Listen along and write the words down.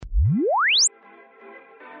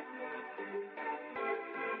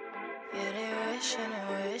Yeah.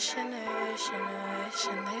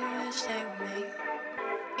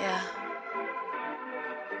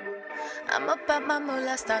 I'm about my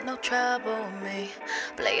moolah, start no trouble with me.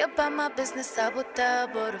 Play about my business, I will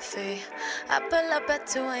double the fee. I pull up at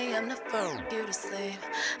 2 a.m. to fuck you to sleep.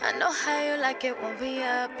 I know how you like it when we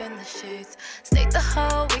up in the sheets. Stay the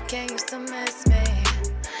whole weekend, used to miss me.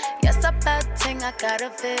 Yes, I bad ting, I got a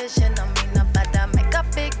vision on me. Not bad, I make a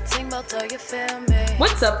big team, but till you feel me.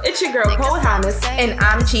 What's up? It's your girl, Poet Hannes, and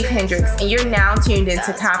I'm Chief Hendrix, and you're now tuned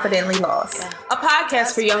into Confidently Lost, a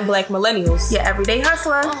podcast for young black millennials. Your everyday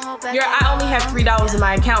hustler. I only have $3 in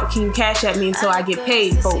my account. Can you cash at me until I get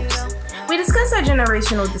paid, folks? We discuss our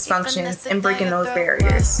generational dysfunctions and breaking those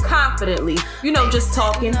barriers. Confidently. Just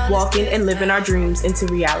talking, walking, and living our dreams into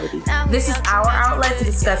reality. This is our outlet to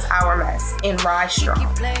discuss our mess and rise strong.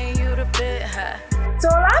 So a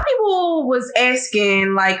lot of people was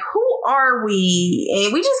asking, like, who are we?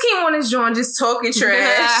 And we just came on this joint just talking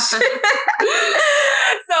trash. So it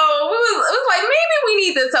was like, maybe we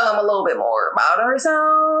need to tell them a little bit more about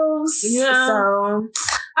ourselves. Yeah. So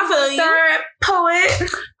I feel you. Poet.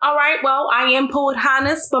 All right. Well, I am Poet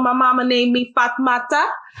Hannes, but my mama named me Fatmata,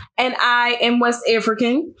 and I am West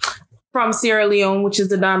African from Sierra Leone, which is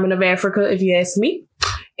the diamond of Africa, if you ask me.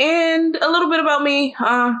 And a little bit about me.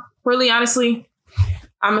 Really, honestly,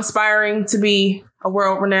 I'm aspiring to be a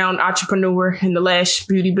world-renowned entrepreneur in the lash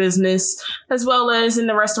beauty business, as well as in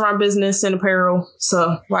the restaurant business and apparel.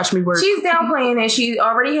 So watch me work. She's downplaying it. She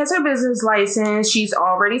already has her business license. She's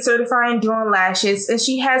already certified in doing lashes, and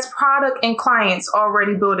she has product and clients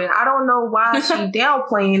already building. I don't know why she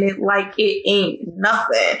downplaying it like it ain't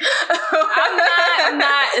nothing. I'm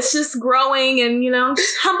not. It's just growing and,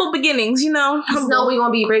 humble beginnings, Just know we're going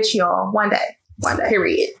to be rich, y'all. One day.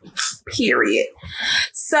 Period.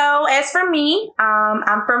 So as for me,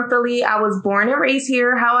 I'm from Philly. I was born and raised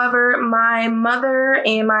here. However, my mother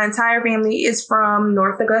and my entire family is from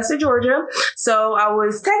North Augusta, Georgia. So I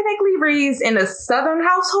was technically raised in a Southern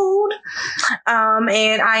household.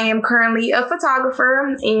 And I am currently a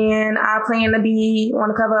photographer, and I plan to be on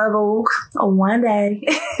the cover of Vogue one day.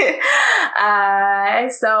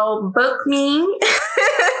 So book me.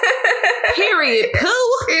 Period.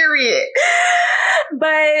 Period.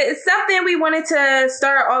 But something we wanted to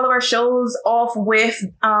start all of our shows off with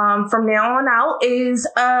from now on out is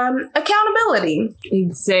accountability.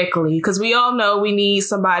 Exactly. Because we all know we need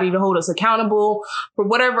somebody to hold us accountable for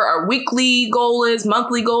whatever our weekly goal is,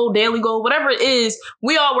 monthly goal, daily goal, whatever it is.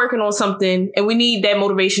 We all working on something, and we need that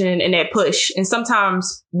motivation and that push. And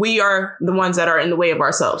sometimes we are the ones that are in the way of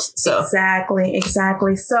ourselves. So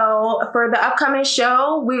Exactly. So for the upcoming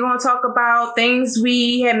show, we're going to talk about things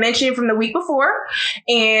we had mentioned from the week before.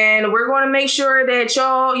 And we're going to make sure that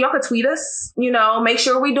y'all can tweet us, make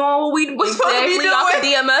sure we're doing what we're supposed to be doing. Y'all can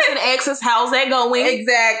DM us and ask us, how's that going?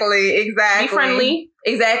 Exactly. Be friendly.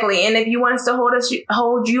 Exactly. And if you want us to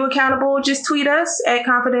hold you accountable, just tweet us at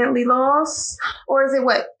Confidently Lost. Or is it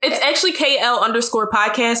what? It's actually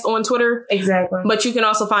KL_podcast on Twitter. Exactly. But you can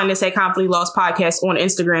also find us at Confidently Lost Podcast on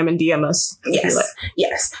Instagram and DM us.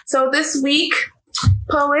 Yes. So this week,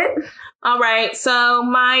 Poet. All right. So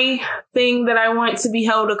my thing that I want to be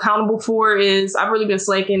held accountable for is I've really been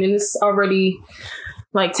slacking, and it's already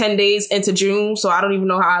like 10 days into June. So I don't even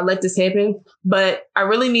know how I let this happen. But I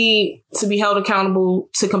really need to be held accountable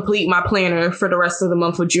to complete my planner for the rest of the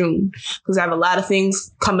month of June, because I have a lot of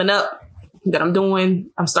things coming up that I'm doing.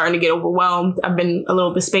 I'm starting to get overwhelmed. I've been a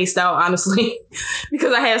little bit spaced out, honestly,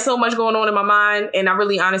 because I have so much going on in my mind, and I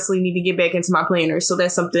really honestly need to get back into my planner. So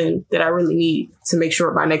that's something that I really need to make sure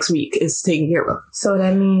by next week is taken care of. So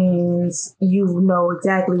that means you know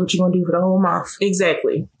exactly what you're going to do for the whole month.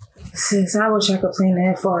 Exactly. Sis, I wish I could plan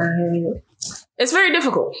that far ahead. It's very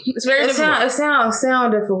difficult. It sounds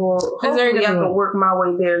difficult. It's very difficult. I can work my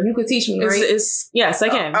way there. You could teach me, right? Yes, I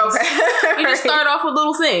can. Okay. You just start off with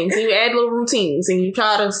little things, and you add little routines, and you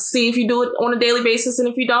try to see if you do it on a daily basis. And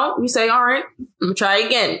if you don't, you say, all right, I'm going to try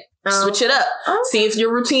again. Switch it up. See if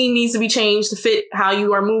your routine needs to be changed to fit how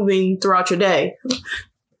you are moving throughout your day.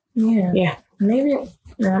 Yeah. Maybe.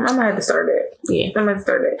 No, I might have to start it. Yeah. I'm going to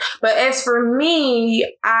start it. But as for me,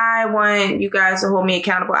 I want you guys to hold me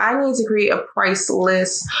accountable. I need to create a price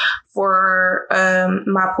list for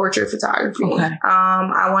my portrait photography. Okay.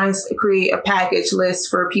 I want to create a package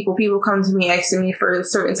list for people. People come to me asking me for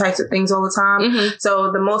certain types of things all the time. Mm-hmm.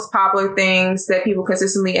 So the most popular things that people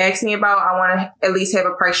consistently ask me about, I want to at least have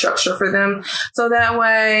a price structure for them. So that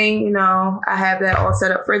way, I have that all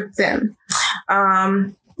set up for them.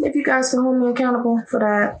 If you guys can hold me accountable for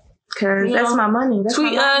that, because that's my money. That's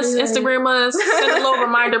tweet my us, Instagram us, send a little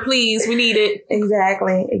reminder, please. We need it.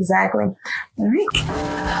 Exactly.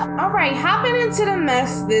 All right, hopping into the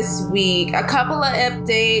mess this week. A couple of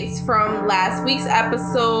updates from last week's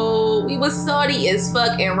episode. We was salty as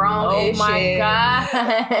fuck and wrong as shit. Oh my God.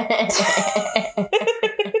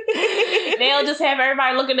 They'll just have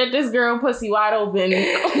everybody looking at this girl pussy wide open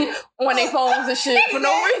on their phones and shit for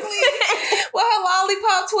no reason. Well, her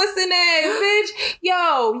lollipop twisting ass, bitch.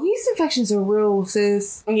 Yo, yeast infections are real,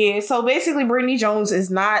 sis. Yeah, so basically Brittany Jones is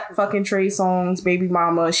not fucking Trey Songz baby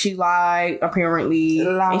mama. She lied, apparently.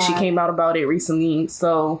 And she came out about it recently.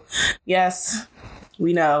 So, yes,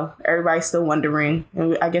 we know. Everybody's still wondering.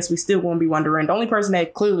 And I guess we still gonna be wondering. The only person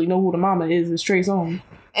that clearly know who the mama is Trey Songz.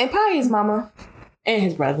 And probably his mama. And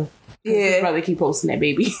his brother. Yeah. His brother keep posting that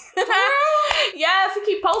baby. Yes, he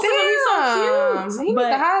keep posting him. He's so cute. He was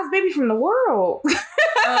the highest baby from the world.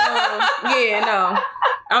 Yeah, no.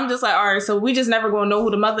 I'm just like, all right, so we just never gonna know who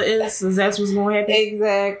the mother is. Is that what's gonna happen?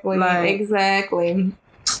 Exactly. Exactly.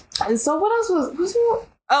 And so what else was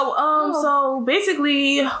so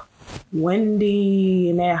basically Wendy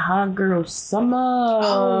and that hot girl Summer.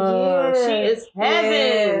 Oh yeah. She is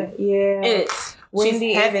having it.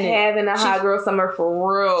 Wendy is having a hot girl summer for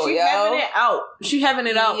real, She's yo. having it out. She having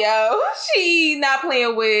it out. Yo, she not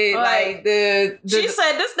playing with like the she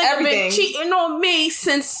said this nigga been cheating on me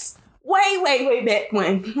since way back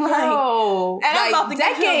when. Yo, and I'm like about to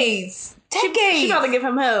decades. She about to give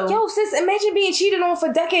him hell. Yo, sis, imagine being cheated on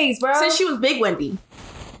for decades, bro. Since she was Big Wendy.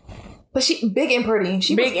 But she big and pretty.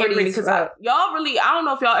 She big was pretty because y'all really, I don't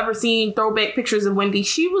know if y'all ever seen throwback pictures of Wendy.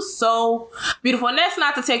 She was so beautiful, and that's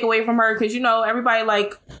not to take away from her because everybody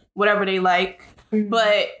like whatever they like. Mm-hmm.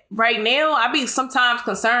 But right now, I be sometimes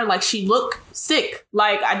concerned like she look sick.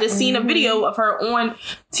 Like I just seen a video of her on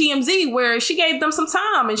TMZ where she gave them some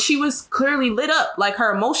time and she was clearly lit up. Like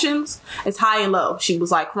her emotions is high and low. She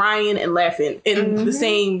was like crying and laughing in the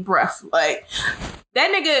same breath. Like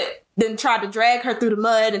that nigga then tried to drag her through the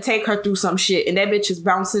mud and take her through some shit, and that bitch is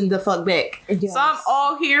bouncing the fuck back. Yes. So I'm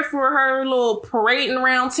all here for her little parading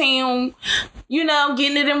around town,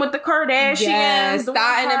 getting it in with the Kardashians. Yes,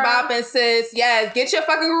 starting and bopping, sis. Yes, get your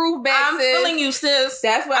fucking groove back, sis. I'm feeling you, sis.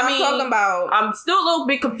 That's what I'm talking about. I'm still a little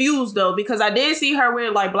bit confused, though, because I did see her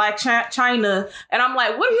with, like, Black China, and I'm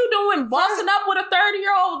like, what are you doing bossing up with a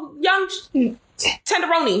 30-year-old young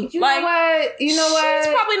tenderoni? You know what? She's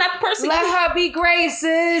probably not the person. Let her be great,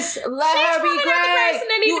 sis. Let her be great.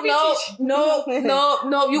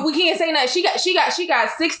 We can't say nothing. She got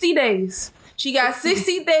 60 days. She got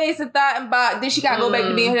 60 days to thought and bop. Then she got to go back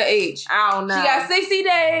to being her age. I don't know. She got 60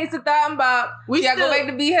 days to thought and bop. She got to go back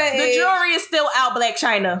to be her age. The jury is still out, Black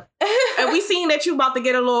China. And we seen that you about to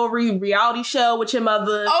get a little reality show with your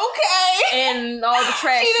mother. Okay. And all the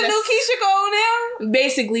trash. She the new Keisha Cole now?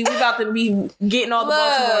 Basically, we about to be getting all the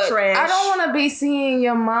Baltimore trash. I don't want to be seeing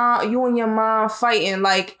you and your mom fighting.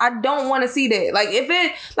 Like, I don't want to see that. Like, if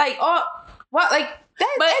it, like, is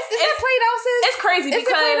that played out, sis? It's crazy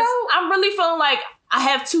because I'm really feeling like I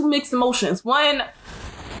have two mixed emotions. One,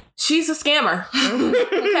 she's a scammer.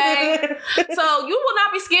 Okay? So you will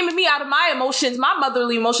not be scamming me out of my emotions, my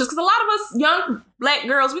motherly emotions, because a lot of us young Black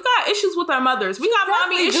girls, we got issues with our mothers. We got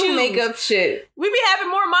mommy issues. Do make up shit. We be having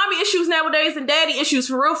more mommy issues nowadays than daddy issues,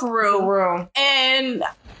 for real. For real. And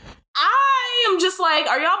I am just like,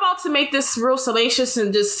 are y'all about to make this real salacious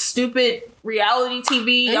and just stupid reality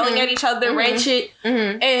TV, yelling at each other, ratchet,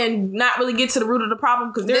 and not really get to the root of the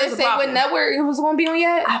problem? Because there's a problem. Did they say what network it was going to be on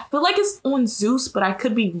yet? I feel like it's on Zeus, but I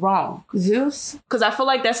could be wrong. Zeus? Because I feel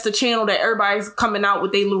like that's the channel that everybody's coming out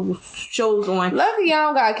with their little shows on. Lucky I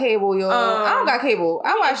don't got cable, yo. I don't got cable.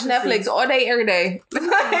 I watch Netflix all day, every day. Like,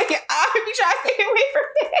 I be trying to stay away from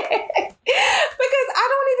that. Because I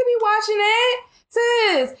don't need to be watching that.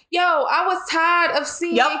 Sis, yo, I was tired of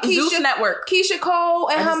seeing Zeus Network. Keisha Cole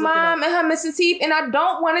and her mom and her missing teeth, and I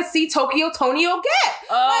don't want to see Tokyo Tonio Gap.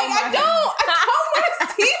 I don't want to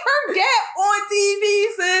see her Gap on TV,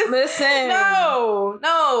 sis. Listen, no,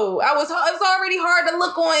 it was already hard to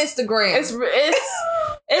look on Instagram.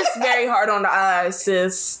 It's very hard on the eyes,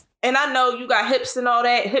 sis. And I know you got hips and all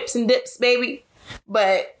that, hips and dips, baby,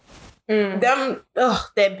 but.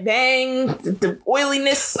 That bang, the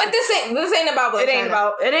oiliness. But this ain't about Black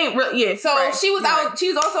China. It ain't real. Yeah. So right. She was out. She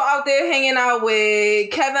was also out there hanging out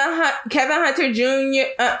with Kevin Hunter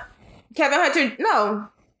Jr. Kevin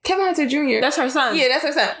Hunter Jr. That's her son. Yeah, that's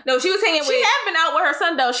her son. No, she was hanging with. She have been out with her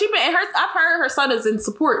son though. I've heard her son is in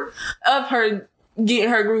support of her. getting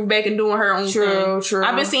her groove back and doing her own thing. True.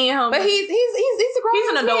 I've been seeing him, but he's a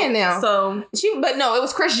grown man now. So but no, it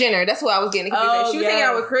was Kris Jenner. That's what I was getting confused. She was hanging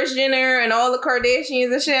out with Kris Jenner and all the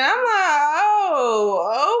Kardashians and shit. I'm like,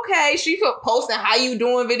 oh, okay. She posting how you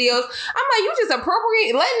doing videos. I'm like, you just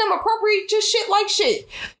letting them appropriate just shit like shit.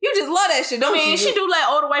 You just love that shit, don't you? She do let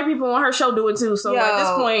all the white people on her show do it too. So at this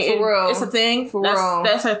point, it's a thing.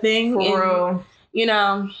 That's her thing. For real. You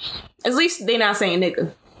know, at least they not saying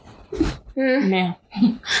nigga. Now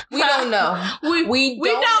we don't know. We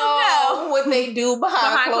don't know what they do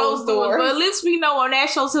behind closed doors. But at least we know on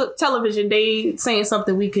national television they saying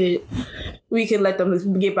something we could let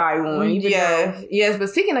them get by on. Yes. But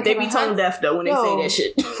speaking of, they be tone deaf though when they say that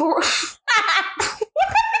shit. So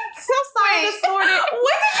sorry. What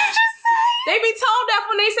did you just say? They be tone deaf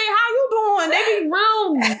when they say how you doing. They be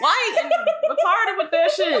real white and retarded with that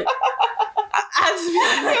shit.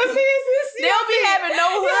 They'll be having no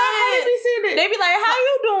hood. They be like, how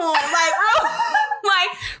you doing?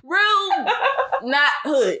 Real not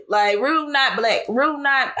hood. Like real not black. Real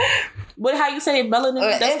not how you say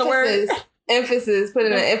melanin? That's the word. Emphasis.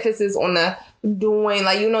 Putting an emphasis on the doing,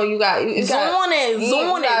 like, you know, you got zone it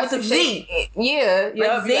with the Z. Yeah,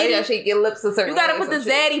 like you gotta shake your lips a certain. You gotta put the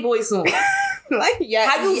zaddy voice on. Like,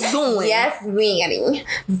 how you doing? Yes, zaddy.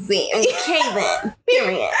 Okay then.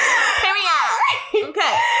 Period.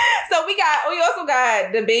 Okay. So we also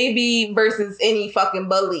got the baby versus any fucking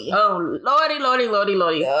bully. Oh lordy.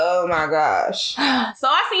 Oh my gosh. So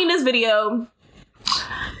I seen this video.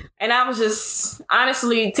 And I was just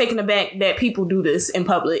honestly taken aback that people do this in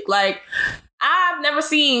public. Like, I've never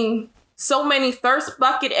seen so many thirst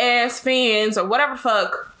bucket ass fans or whatever the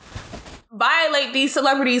fuck violate these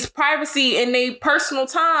celebrities' privacy and their personal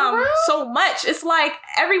time so much. It's like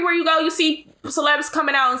everywhere you go, you see celebs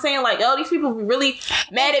coming out and saying like, oh, these people be really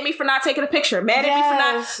mad at me for not taking a picture. Mad at me for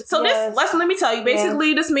not. So let me tell you,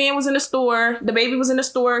 basically this man was in the store. The baby was in the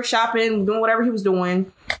store shopping, doing whatever he was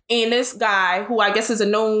doing. And this guy, who I guess is a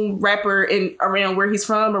known rapper around where he's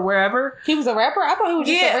from or wherever. He was a rapper? I thought he was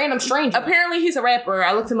just a random stranger. Apparently he's a rapper.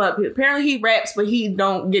 I looked him up. Apparently he raps, but he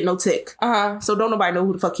don't get no tick. So don't nobody know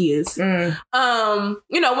who the fuck he is. You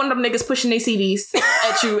know, one of them niggas pushing their CDs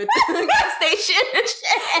at you at the gas station and shit.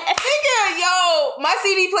 Nigga, yo, my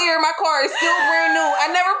CD player in my car is still brand new. I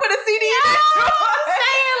never put a CD in it. I'm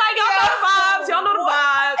saying, like, y'all know the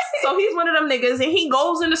vibes. So he's one of them niggas, and he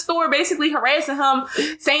goes in the store basically harassing him,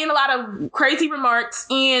 saying a lot of crazy remarks,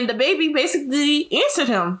 and the baby basically answered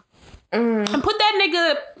him and put that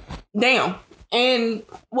nigga down. And,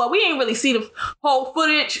 well, we ain't really see the whole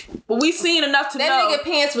footage, but we seen enough to know. That nigga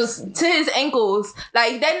pants was to his ankles.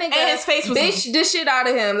 Like, that nigga... And his face was... bitch the shit out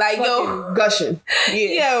of him. Like, yo... gushing.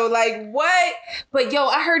 Yeah. Yo, like, what? But, yo,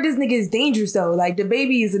 I heard this nigga is dangerous, though. Like, the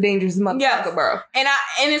baby is a dangerous motherfucker, bro. And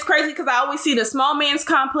it's crazy because I always see the small man's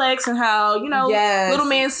complex and how, you know, little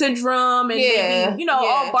man syndrome and they be, you know,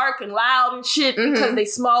 all barking loud and shit because they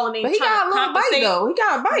small and they trying to compensate. But he got a little bite, though. He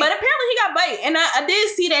got a bite. But apparently he got bite. And I did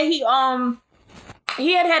see that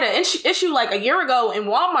he had an issue like a year ago in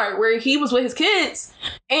Walmart where he was with his kids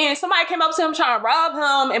and somebody came up to him trying to rob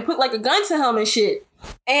him and put like a gun to him and shit.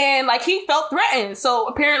 And like he felt threatened. So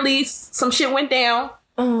apparently some shit went down.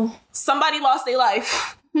 Somebody lost their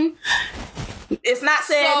life. It's not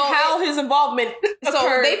said how his involvement occurred.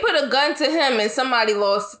 So they put a gun to him and somebody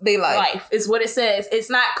lost their life. Is what it says. It's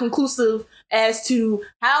not conclusive as to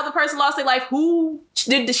how the person lost their life, who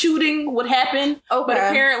did the shooting, what happened. Okay. But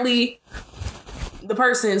apparently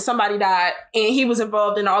somebody died and he was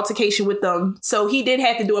involved in an altercation with them. So he did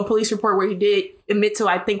have to do a police report where he did admit to,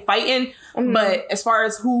 I think, fighting. But as far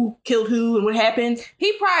as who killed who and what happened,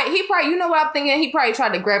 he probably, you know what I'm thinking? He probably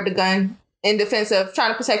tried to grab the gun in defense of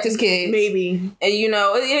trying to protect his kids. Maybe. And, you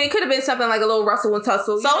know, it could have been something like a little rustle and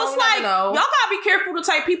tussle. So it's like, y'all gotta be careful the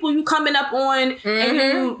type people you coming up on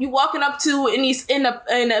and you walking up to in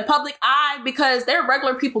the public eye, because they're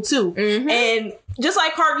regular people too. And just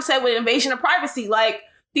like Harvey said with invasion of privacy, like,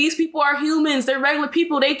 these people are humans. They're regular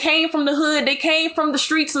people. They came from the hood. They came from the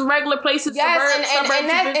streets and regular places. Yes,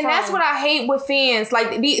 and that's what I hate with fans.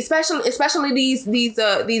 Like, especially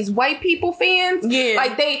these white people fans. Yeah,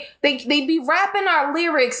 like they be rapping our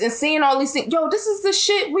lyrics and saying all these things. Yo, this is the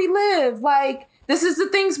shit we live. Like, this is the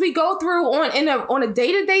things we go through on a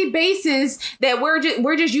day-to-day basis, that we're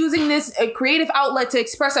just using this creative outlet to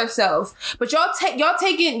express ourselves. But y'all not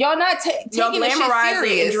taking this shit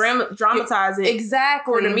serious. And dramatize it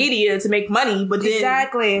exactly for the media to make money. But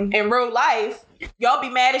then in real life, y'all be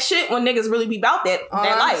mad as shit when niggas really be about that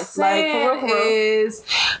life. Like, for real.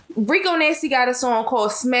 Rico Nasty got a song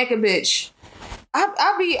called "Smack a Bitch."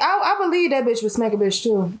 I believe that bitch would smack a bitch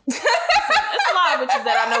too. It's a lot of witches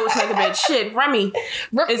that I know is make a bitch. Shit, Remy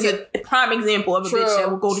is a prime example of a bitch that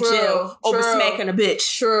will go to jail over smacking a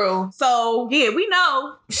bitch. True. So yeah, we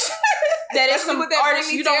know that it's some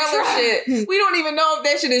artists you don't trust. Shit. We don't even know if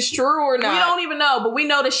that shit is true or not. We don't even know, but we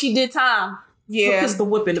know that she did time. Yeah. For pistol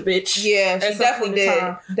whipping a bitch. Yeah, she definitely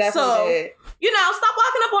did. Definitely did. You know, stop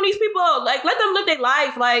walking up on these people. Like, let them live their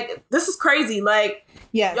life. Like, this is crazy. Like,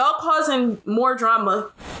 y'all causing more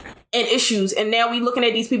drama and issues, and now we looking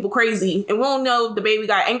at these people crazy, and we don't know if the baby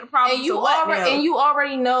got anger problems and you or what now. And you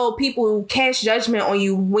already know people cast judgment on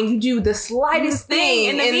you when you do the slightest thing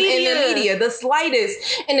in the media, the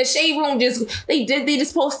slightest. In the shade room, they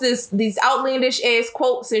just post these outlandish ass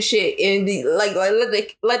quotes and shit, and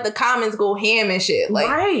let the comments go ham and shit, like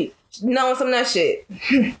right, knowing some nut shit.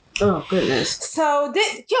 Oh, goodness. So,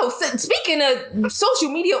 speaking of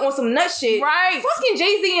social media on some nut shit, right? Fucking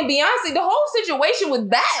Jay-Z and Beyonce, the whole situation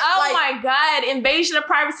with that. Oh my God, invasion of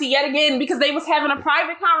privacy yet again, because they was having a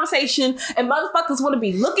private conversation and motherfuckers want to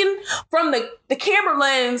be looking from the camera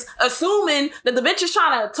lens, assuming that the bitch is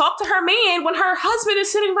trying to talk to her man when her husband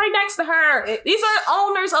is sitting right next to her. These are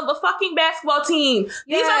owners of the fucking basketball team.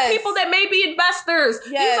 These are people that may be investors.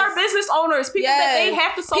 These are business owners, people that they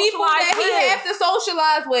have to socialize people that with. He have to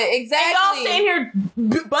socialize with. Exactly. And y'all sitting here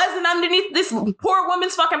buzzing underneath this poor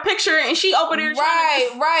woman's fucking picture, and she over there.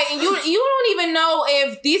 Right. And you don't even know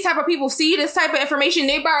if these type of people see this type of information.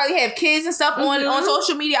 They probably have kids and stuff on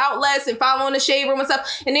social media outlets and following the shade room and stuff,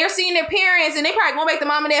 and they're seeing their parents, and they probably going back to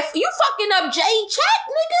mom and dad. You fucking up, Jay Check,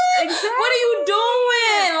 nigga. Exactly. What are you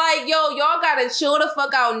doing? Like, y'all gotta chill the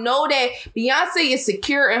fuck out. Know that Beyonce is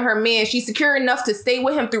secure in her man. She's secure enough to stay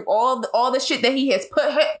with him through all the shit that he has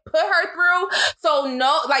put her through. So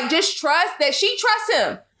no. Like, just trust that she trusts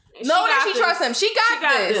him. Know that she trusts him. She got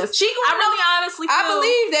this. Honestly feel I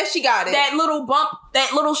believe that she got it. That little bump,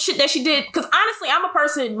 that little shit that she did. Because honestly, I'm a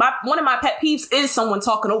person, one of my pet peeves is someone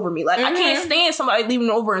talking over me. Like, I can't stand somebody leaving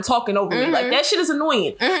over and talking over me. Like, that shit is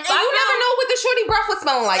annoying. So and you never know what the shorty breath was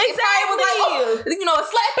smelling like. Exactly. It was like, a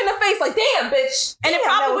slap in the face. Like, damn, bitch. And it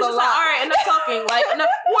probably was just like, all right, enough talking. Like, enough.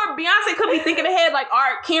 Or Beyonce could be thinking ahead, like, all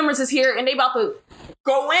right, cameras is here and they about to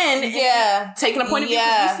go in and taking a point of view,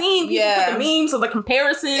 because we've seen people put the memes or the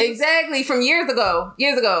comparisons. Exactly, from years ago.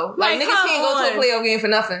 Like niggas can't go to a playoff game for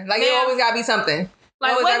nothing. Like, it always gotta be something.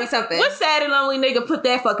 Like, what sad and lonely nigga put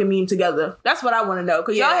that fucking meme together? That's what I want to know,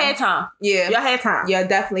 because y'all had time. Y'all had time. Yeah,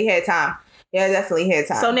 definitely had time.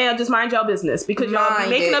 So now just mind y'all business, because y'all be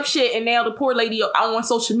making up shit, and now the poor lady out on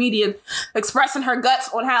social media expressing her guts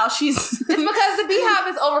on how she's it's because the Beehive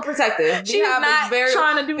is overprotective. She's not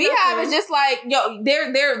trying to do Beehive is just like,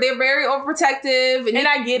 they're very overprotective, and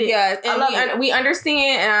I get it. Yeah, and I love it. We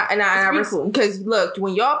understand, and I because look,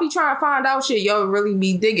 when y'all be trying to find out shit, y'all really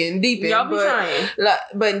be digging deep in. Y'all be trying,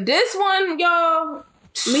 but this one, y'all.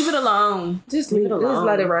 Leave it alone. Just leave it alone. Just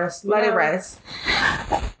let it rest. Let it rest.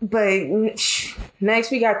 But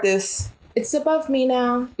next we got this. It's above me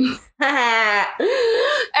now.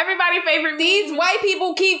 Everybody favorite. These white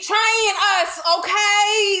people keep trying us,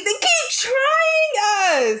 okay? They keep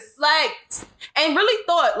trying us. Like, and really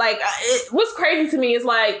thought, like, what's crazy to me is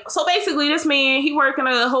like, so basically this man, he work in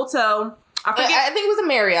a hotel. I think it was a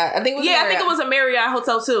Marriott. I think it was a Marriott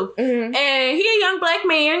hotel too. Mm-hmm. And he a young black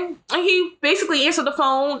man, and he basically answered the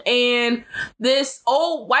phone, and this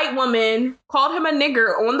old white woman called him a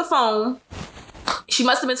nigger on the phone. She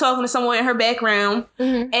must have been talking to someone in her background,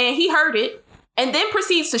 and he heard it, and then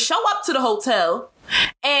proceeds to show up to the hotel,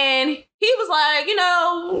 and he was like,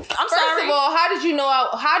 I'm sorry. First of all, how did you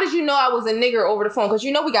know I was a nigger over the phone? Because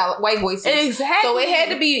we got white voices. Exactly. So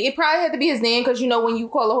it probably had to be his name, because when you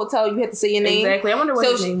call a hotel, you have to say your name. Exactly. I wonder what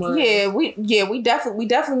his name was. We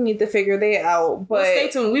definitely need to figure that out. But stay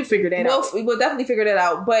tuned. We'll figure that out. We'll definitely figure that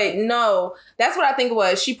out. But no, that's what I think it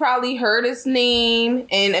was. She probably heard his name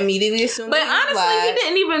and immediately assumed. But honestly, he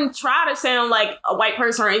didn't even try to sound like a white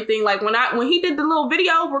person or anything. Like when he did the little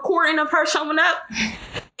video recording of her showing up,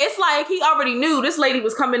 it's like he already knew this lady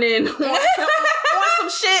was coming in on some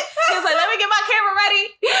shit. He was like, let me get my camera ready.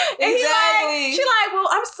 And exactly. She's like, well,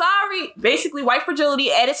 I'm sorry. Basically, white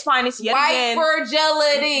fragility at its finest yet again. White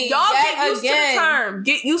fragility. Y'all get used to the term.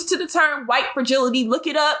 Get used to the term white fragility. Look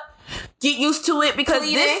it up. Get used to it, because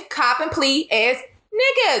this cop and plea as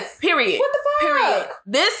niggas. Period. What the fuck? Period.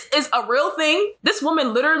 This is a real thing. This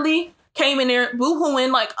woman literally came in there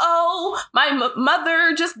boo-hooing like, oh, my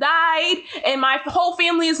mother just died and my whole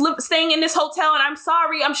family is staying in this hotel and I'm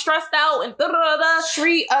sorry, I'm stressed out and da-da-da-da.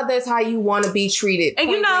 Treat others how you want to be treated. And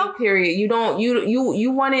you know, period. You don't,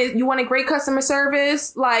 you wanted great customer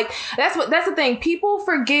service. Like, that's the thing. People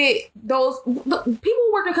forget people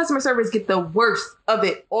who work in customer service get the worst of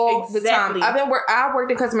it all the time. I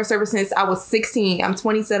worked in customer service since I was 16. I'm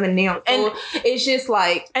 27 now. So and it's just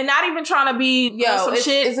like, and not even trying to be some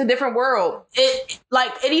shit. It's a different world. It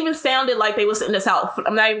even sounded like they was in the South.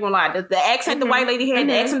 I'm not even gonna lie. The accent the white lady had,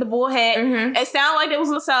 the accent the bull had, it sounded like it was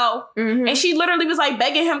in the South. And she literally was like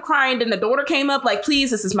begging him, crying. Then the daughter came up like,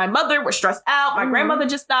 please, this is my mother. We're stressed out. My grandmother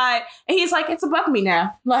just died. And he's like, it's above me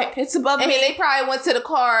now. Like, it's above me. And they probably went to the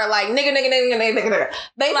car like, nigga.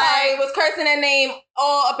 They probably was cursing that name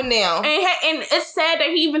all up and down. And it's sad that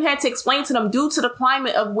he even had to explain to them, due to the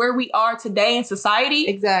climate of where we are today in society.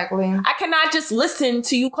 Exactly. I cannot just listen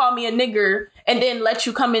to you call me a nigger and then let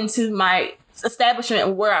you come into my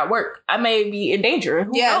establishment where I work. I may be in danger.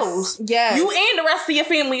 Who knows? Yes. You and the rest of your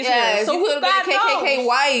family is here. So you could have been a KKK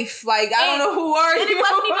wife. Like, I don't know who are you. And it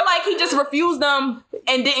wasn't even like he just refused them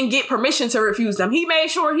and didn't get permission to refuse them. He made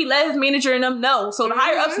sure he let his manager and them know. So the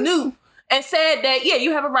higher ups knew and said that, yeah,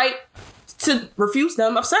 you have a right to refuse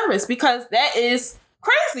them of service, because that is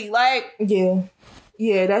crazy. Like,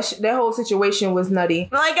 yeah, that whole situation was nutty.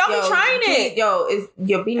 Like, y'all be trying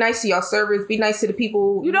it. Be nice to y'all servers. Be nice to the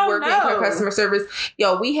people you don't working in customer service.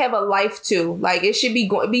 We have a life too. Like, it should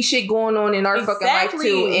be shit going on in our fucking life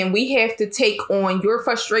too, and we have to take on your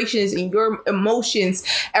frustrations and your emotions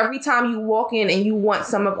every time you walk in and you want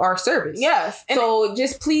some of our service. Yes. So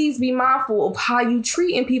just please be mindful of how you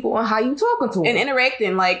treating people and how you talking to them and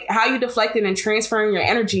interacting, like how you deflecting and transferring your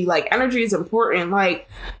energy. Like, energy is important. Like,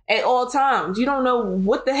 at all times, you don't know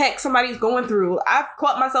what the heck somebody's going through. I've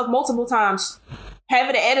caught myself multiple times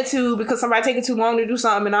having an attitude because somebody taking too long to do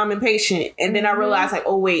something and I'm impatient. And then I realize, like,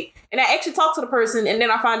 oh, wait. And I actually talk to the person and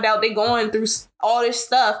then I find out they going through all this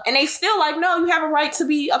stuff. And they still like, no, you have a right to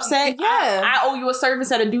be upset. Yeah. I owe you a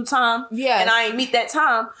service at a due time. Yes. And I ain't meet that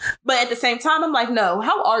time. But at the same time, I'm like, no,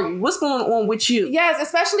 how are you? What's going on with you? Yes,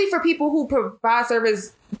 especially for people who provide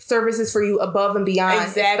services for you above and beyond.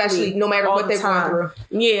 Exactly. Especially no matter what they're going through.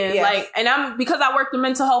 Yeah. Yes. Like, and because I worked in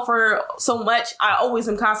mental health for so much, I always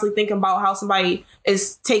am constantly thinking about how somebody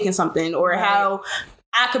is taking something, or how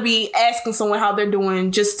I could be asking someone how they're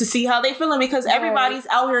doing just to see how they feeling, because everybody's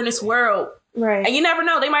out here in this world. Right. And you never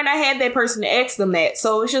know. They might not have that person to ask them that.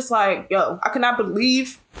 So it's just like, yo, I cannot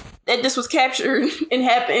believe that this was captured and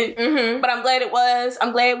happened. But I'm glad it was.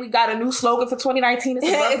 I'm glad we got a new slogan for 2019.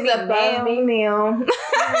 It's above me now.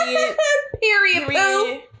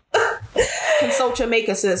 Period. Consult your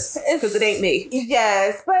maker, sis, because it ain't me.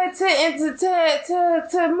 Yes, but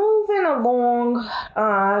to moving along,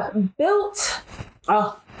 built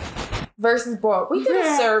versus bought. We did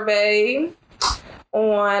a survey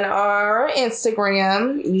on our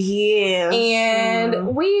Instagram. Yeah.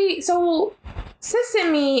 And sis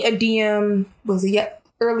sent me a DM, was it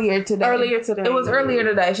earlier today? It was earlier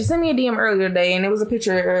today. She sent me a DM earlier today, and it was a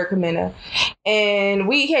picture of Erica Mena. And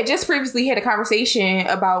we had just previously had a conversation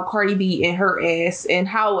about Cardi B and her ass and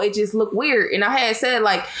how it just looked weird. And I had said,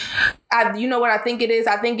 like, you know what I think it is?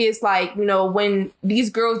 I think it's like, you know, when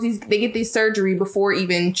these girls, they get this surgery before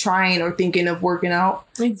even trying or thinking of working out.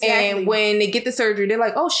 Exactly. And when they get the surgery, they're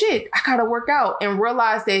like, oh shit, I gotta work out, and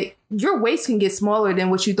realize that your waist can get smaller than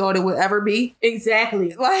what you thought it would ever be.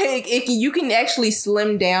 Exactly. Like, you can actually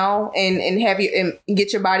slim down and have and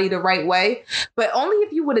get your body the right way. But only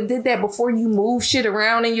if you would have did that before you move shit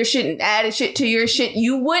around and your shit and added shit to your shit,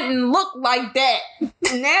 you wouldn't look like that.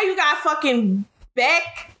 Now you got fucking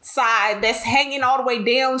back side that's hanging all the way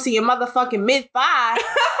down to your motherfucking mid-thigh.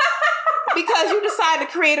 Because you decide to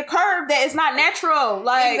create a curve that is not natural.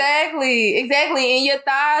 Like, exactly. And your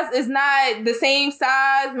thighs is not the same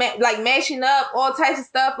size, like mashing up, all types of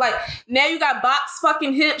stuff. Like, now you got box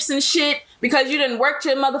fucking hips and shit because you done worked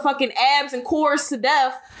your motherfucking abs and cores to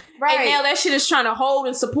death. Right. And now that shit is trying to hold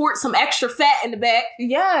and support some extra fat in the back.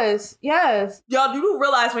 Yes. Y'all do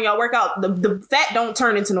realize when y'all work out, the fat don't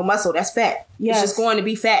turn into no muscle. That's fat. Yes. It's just going to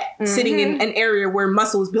be fat sitting in an area where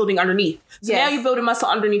muscle is building underneath. So now you're building muscle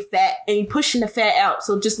underneath fat and you're pushing the fat out.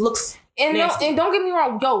 So it just looks and don't get me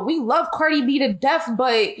wrong, we love Cardi B to death,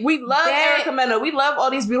 but we love Erica Mena. We love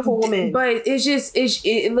all these beautiful women. But it's just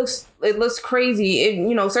it looks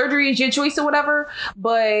crazy. Surgery is your choice or whatever.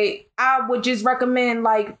 But I would just recommend,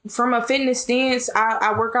 like, from a fitness stance,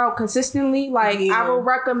 I work out consistently. Like, I would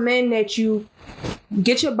recommend that you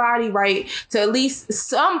get your body right to at least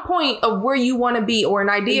some point of where you want to be, or an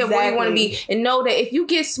idea of where you want to be, and know that if you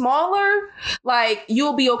get smaller, like,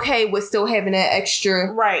 you'll be okay with still having that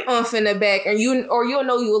extra oomph in the back, and you'll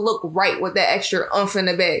know you'll look right with that extra oomph in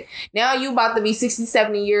the back. Now you about to be 60,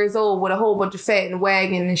 70 years old with a whole bunch of fat and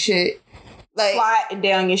wagging and shit. Like, sliding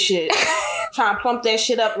down your shit. Trying to plump that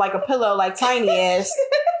shit up like a pillow, like tiny ass.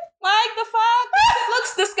 Like, the fuck? It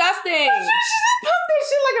looks disgusting. Pump that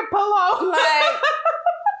shit like a pillow. Like,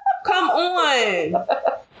 come on.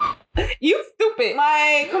 You stupid.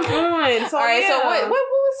 Like, come on. So, all right, yeah. so what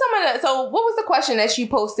was some of that? So what was the question that she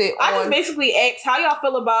posted I just basically asked how y'all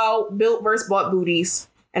feel about built versus bought booties.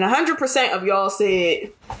 And 100% of y'all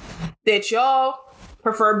said that y'all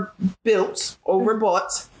prefer built over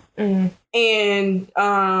bought. And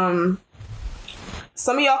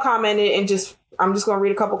some of y'all commented, and I'm just gonna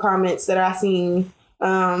read a couple comments that I seen.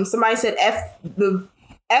 Somebody said F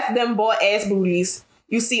them bought ass booties.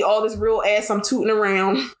 You see all this real ass I'm tooting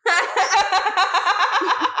around. Yeah,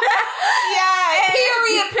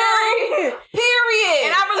 period.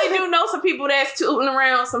 And I really do know some people that's tooting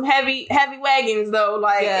around some heavy wagons though.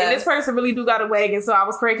 Like, and this person really do got a wagon, so I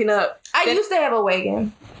was cracking up. I used to have a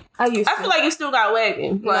wagon. I feel like you still got a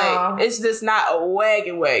wagon. Like, no. It's just not a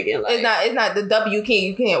wagon. Like, it's not the W. You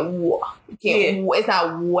can't. It's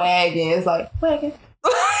not wagon. It's like wagon.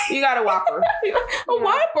 You got a whopper. A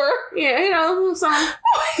whopper. Yeah, you know, some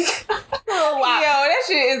little whopper. Yo, that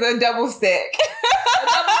shit is a double stack. A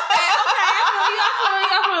double stack. Okay,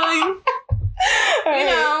 I feel you. You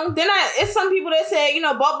know, then it's some people that say, you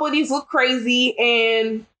know, butt booties look crazy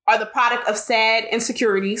and are the product of sad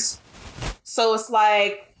insecurities. So it's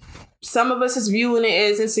like, some of us is viewing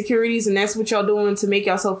it as insecurities, and that's what y'all doing to make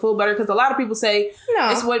yourself feel better. Because a lot of people say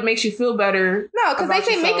it's what makes you feel better. No, because they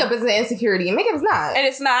say makeup is an insecurity, and makeup is not. And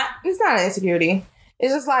it's not. It's not an insecurity.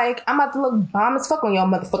 It's just like, I'm about to look bomb as fuck on y'all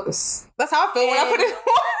motherfuckers. That's how I feel when I put it on.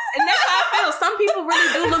 And that's how I feel. Some people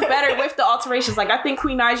really do look better with the alterations. Like, I think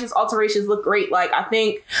Queen Naja's alterations look great. Like, I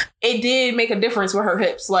think it did make a difference with her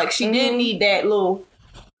hips. Like, she did need that little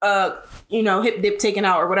hip dip taken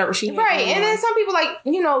out or whatever she had. Right. And then some people, like,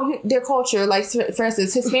 you know, their culture, like, for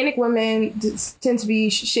instance, Hispanic women tend to be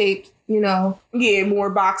shaped, you know. Yeah,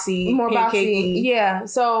 more boxy. More boxy. Yeah.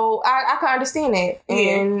 So I can understand it.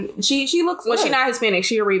 And she looks well, good. she's not Hispanic.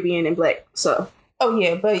 She Arabian and black. So. Oh,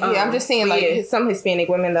 yeah. But, yeah, I'm just saying, like, some Hispanic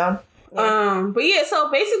women, though. Yeah. But, yeah,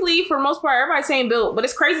 so basically, for the most part, everybody's saying built. But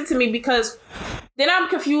it's crazy to me because then I'm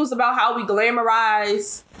confused about how we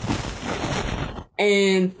glamorize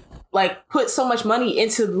and, like, put so much money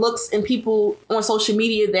into looks and people on social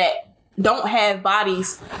media that don't have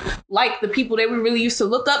bodies like the people that we really used to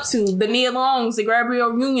look up to. The Nia Longs, the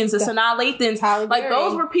Gabrielle Unions, the Sanaa Lathans. Like,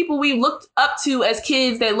 those were people we looked up to as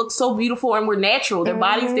kids that looked so beautiful and were natural. Their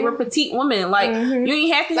bodies, they were petite women. Like, you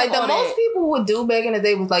didn't have to have like, the most people would do back in the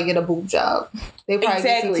day was, like, get a boob job. They probably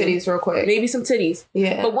get some titties real quick. Maybe some titties.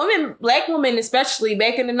 Yeah. But women, black women especially,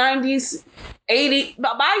 back in the 90s, 80s,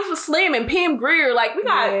 bodies were slim, and Pam Grier, like, we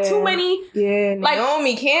got too many, like,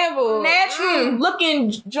 Naomi Campbell, natural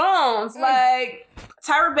looking Jones, like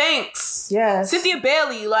Tyra Banks, Cynthia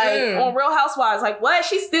Bailey, like on Real Housewives, like, what?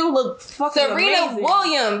 She still look fucking Serena amazing.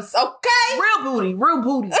 Williams, okay, real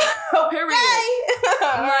booty, period.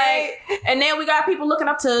 Like, and then we got people looking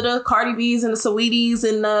up to the Cardi B's and the Saweeties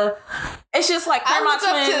and the. It's just like Claremont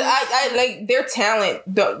twins. I like their talent.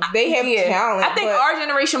 They have talent. I think our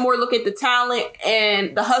generation more look at the talent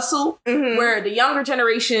and the hustle, where the younger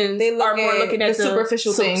generations are more looking at the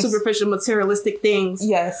superficial things, superficial materialistic things.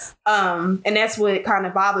 Yes. And that's what kind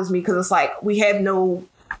of bothers me, because it's like we have no.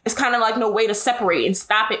 It's kind of like no way to separate and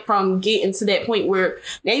stop it from getting to that point where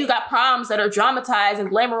now you got proms that are dramatized and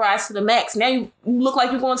glamorized to the max. Now you look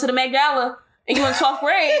like you're going to the Met Gala and you're in 12th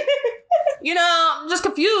grade. You know, I'm just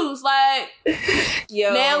confused. Like,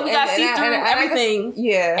 now we got see-through everything.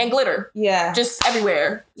 And glitter. Yeah. Just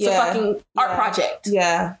everywhere. It's a fucking art project.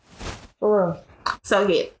 Yeah. For real. So,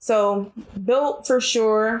 yeah. So, build for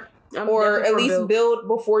sure. Or at least build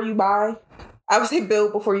before you buy. I would say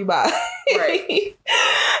build before you buy. Right.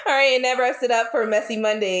 All right, and that wraps it up for Messy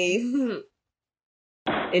Mondays.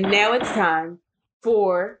 And now it's time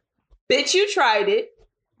for Bitch You Tried It.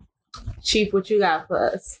 Chief, what you got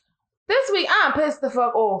for us? This week, I'm pissed the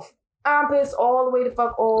fuck off. I'm pissed all the way the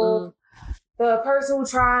fuck off. The person who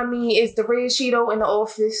tried me is the red Cheeto in the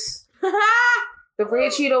office. The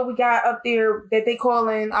red Cheeto we got up there that they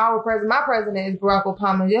calling our president. My president is Barack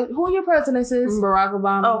Obama. Who your president is? Barack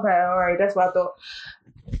Obama. Okay, all right. That's what I thought.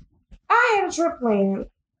 I had a trip planned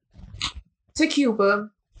to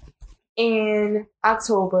Cuba in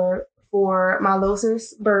October for my little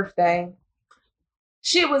sis' birthday.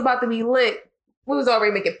 Shit was about to be lit. We was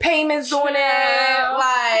already making payments on that.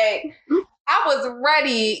 Like, I was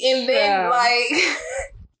ready. And then, like...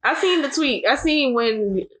 I seen the tweet. I seen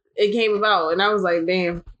when it came about. And I was like,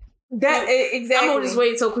 damn. Exactly. I'm going to just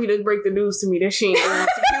wait till Queen to break the news to me that she ain't going to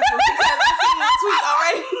Cuba because I seen the tweet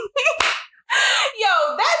already. Yo,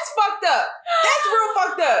 that's fucked up. That's real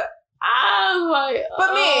fucked up. I was like,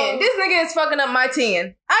 but man, this nigga is fucking up my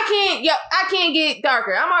tan. I can't get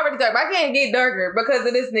darker. I'm already dark, but I can't get darker because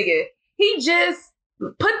of this nigga. He just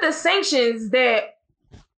put the sanctions that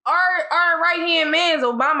our right-hand man's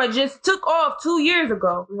Obama just took off 2 years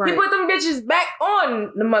ago. Right. He put them bitches back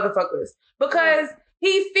on the motherfuckers because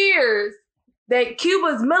he fears that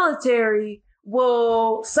Cuba's military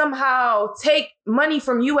will somehow take money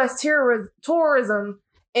from U.S. tourism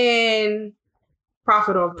and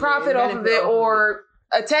profit off of it or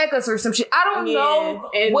attack us or some shit. I don't know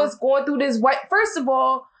what's going through this white. First of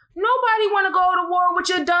all, nobody want to go to war with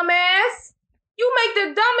your dumb ass. You make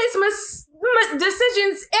the dumbest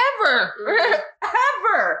decisions ever.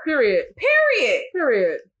 Ever.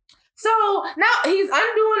 Period. So now he's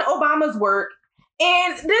undoing Obama's work.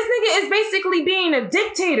 And this nigga is basically being a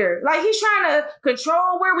dictator. Like, he's trying to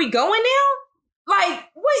control where we going now? Like,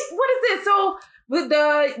 what is this? So, with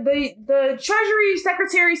the Treasury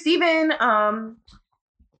Secretary, Stephen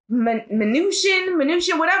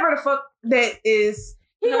Mnuchin, whatever the fuck that is,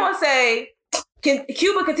 he gonna say,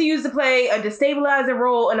 Cuba continues to play a destabilizing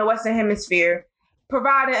role in the Western Hemisphere,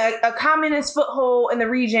 providing a communist foothold in the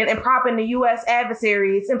region and propping the U.S.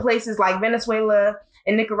 adversaries in places like Venezuela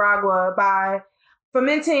and Nicaragua by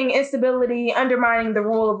fomenting instability, undermining the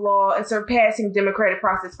rule of law, and surpassing democratic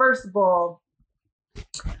process. First of all,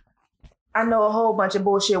 I know a whole bunch of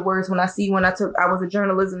bullshit words when I was a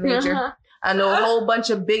journalism major. I know a whole bunch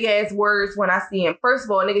of big ass words when I see them. First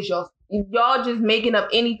of all, niggas, y'all just making up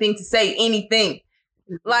anything to say anything.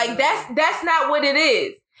 Like, that's not what it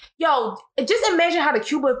is. Yo, just imagine how the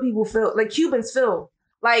Cubans feel.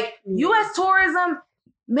 Like, U.S. tourism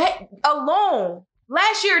alone.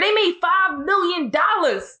 Last year, they made $5 million.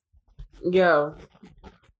 Yo.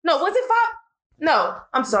 No, was it 5? No,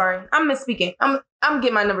 I'm sorry. I'm misspeaking. I'm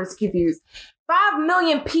getting my numbers confused. 5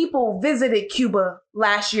 million people visited Cuba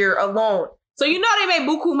last year alone. So you know they made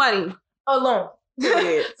buku money. Alone.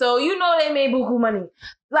 Yeah. So you know they made buku money.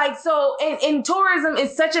 Like, so, and tourism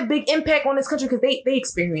is such a big impact on this country because they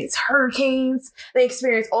experience hurricanes, they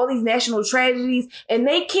experience all these national tragedies, and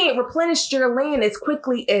they can't replenish their land as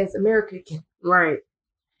quickly as America can. Right.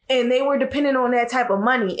 And they were dependent on that type of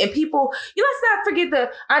money. And people, let's not forget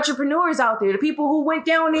the entrepreneurs out there, the people who went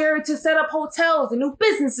down there to set up hotels and new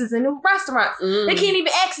businesses and new restaurants. They can't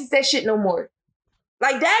even access that shit no more.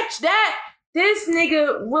 Like this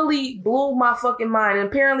nigga really blew my fucking mind. And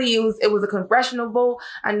apparently it was a congressional vote.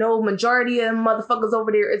 I know majority of them motherfuckers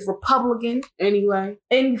over there is Republican. Anyway.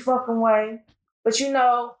 Any fucking way. But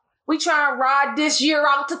we try and ride this year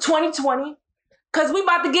out to 2020. Cause we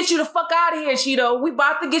about to get you the fuck out of here, Cheeto. We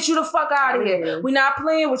about to get you the fuck out of here. We not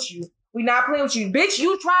playing with you. Bitch,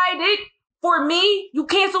 you tried it for me. You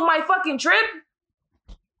canceled my fucking trip.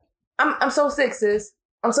 I'm so sick, sis.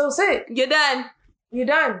 I'm so sick. You're done.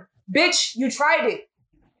 Bitch, you tried it.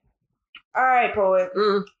 All right, poet.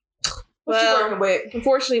 What you working with?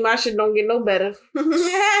 Unfortunately, my shit don't get no better. My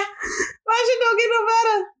shit don't get no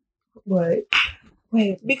better. What?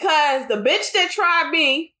 Wait. Because the bitch that tried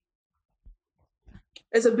me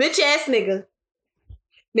is a bitch ass nigga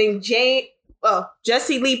named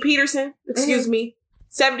Jesse Lee Peterson. Excuse me.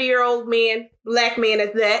 70-year-old man, black man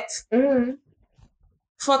at that.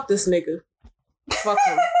 Fuck this nigga. Fuck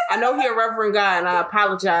him. I know he a reverend guy and I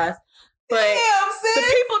apologize. But the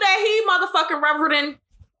people that he motherfucking reverend.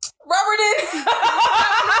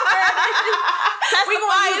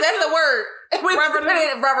 That's the word. Reverend.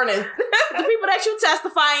 The people that you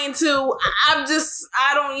testifying to,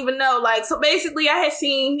 I don't even know. Like, so basically I had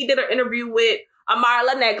seen, he did an interview with Amara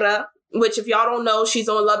La Negra, which if y'all don't know, she's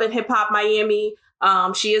on Love and Hip Hop Miami.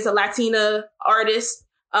 She is a Latina artist.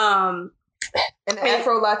 An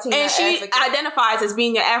Afro-Latina. And she identifies as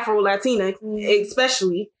being an Afro-Latina,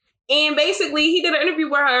 especially. And basically, he did an interview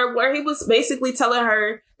with her where he was basically telling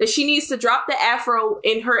her that she needs to drop the Afro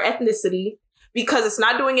in her ethnicity because it's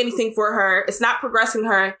not doing anything for her. It's not progressing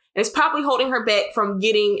her. And it's probably holding her back from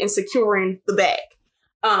getting and securing the bag.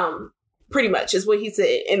 Pretty much is what he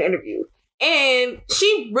said in the interview. And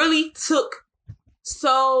she really took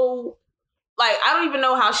I don't even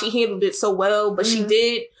know how she handled it so well, but she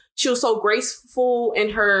did. She was so graceful in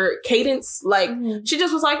her cadence. Like, she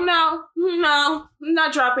just was like, no, I'm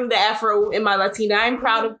not dropping the Afro in my Latina. I'm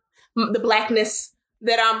proud of the blackness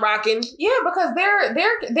that I'm rocking. Yeah, because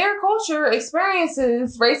their culture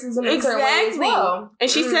experiences racism in certain ways as well. And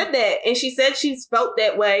she said that. And she said she's felt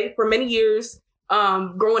that way for many years,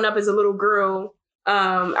 growing up as a little girl.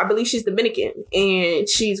 I believe she's Dominican, and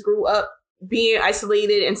she's grew up being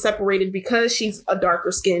isolated and separated because she's a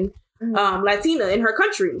darker skinned Latina in her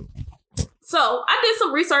country. So I did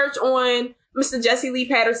some research on Mr. Jesse Lee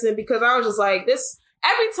Patterson because I was just like, this,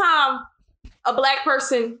 every time a Black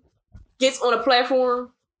person gets on a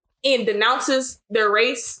platform and denounces their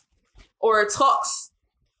race or talks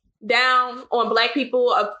down on Black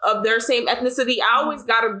people of their same ethnicity, I always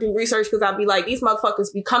gotta do research because I'll be like, these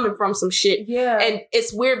motherfuckers be coming from some shit. Yeah. And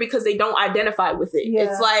it's weird because they don't identify with it.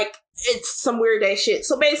 Yeah. It's like, it's some weird ass shit.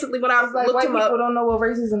 So basically when I like looked him up, people don't know what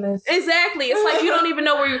racism is. Exactly. It's like you don't even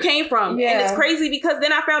know where you came from. Yeah. And it's crazy because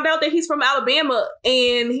then I found out that he's from Alabama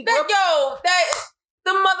and he grew up- the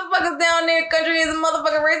motherfuckers down there country is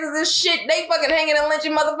motherfucking racist as shit. They fucking hanging and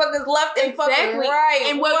lynching motherfuckers left and fucking right.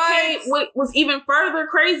 And what was even further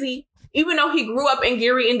crazy, even though he grew up in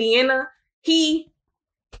Gary, Indiana, he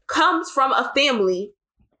comes from a family.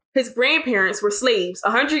 His grandparents were slaves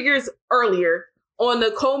 100 years earlier on the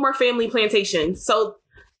Comer family plantation. So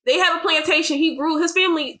they have a plantation. His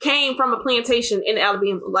family came from a plantation in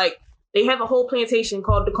Alabama. Like, they have a whole plantation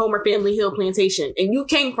called the Comer Family Hill Plantation. And you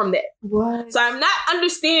came from that. What? So I'm not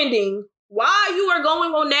understanding why you are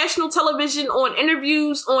going on national television, on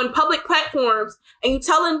interviews, on public platforms, and you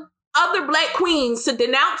telling other Black queens to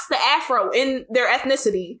denounce the Afro in their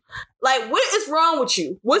ethnicity. Like, what is wrong with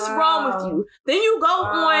you? What's wrong with you? Then you go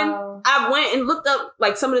on, I went and looked up,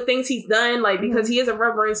 like, some of the things he's done, like, because he is a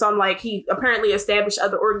reverend, so I'm like, he apparently established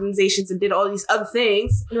other organizations and did all these other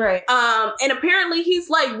things. Right. And apparently he's,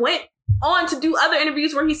 like, went on to do other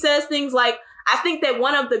interviews where he says things like, I think that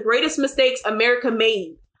one of the greatest mistakes America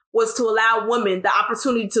made was to allow women the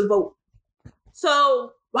opportunity to vote.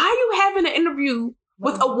 So why are you having an interview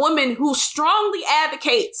with a woman who strongly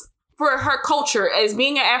advocates for her culture as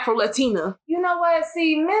being an Afro-Latina? You know what?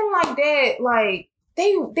 See, men like that, like,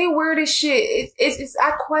 they weird as shit. It's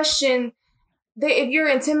I question if you're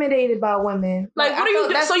intimidated by women. Like, what are you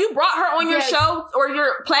doing? So you brought her on your show or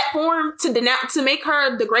your platform to denounce, to make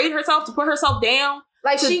her degrade herself, to put herself down?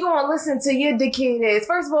 Like, she gonna listen to your dickhead ass.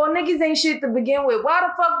 First of all, niggas ain't shit to begin with. Why the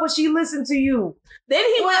fuck would she listen to you? Then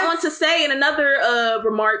he went on to say in another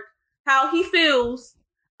remark how he feels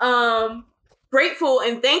grateful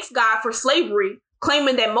and thanks God for slavery,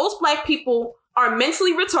 claiming that most Black people are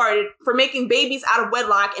mentally retarded for making babies out of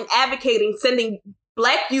wedlock and advocating sending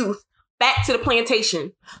Black youth back to the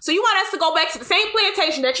plantation. So you want us to go back to the same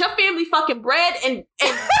plantation that your family fucking bred and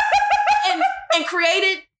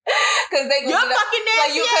created? Because they you're fucking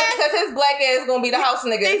nasty, like because his Black ass gonna be the house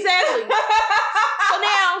nigga. Exactly.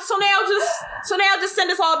 so now just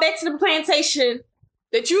send us all back to the plantation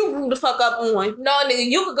that you grew the fuck up on. No, nigga,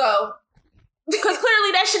 you could go. Because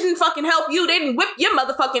clearly that shit didn't fucking help you. They didn't whip your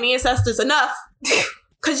motherfucking ancestors enough.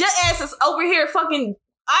 Because your ass is over here fucking...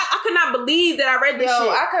 I could not believe that I read this shit.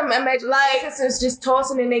 I can imagine like ancestors just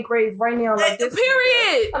tossing in their grave right now like this.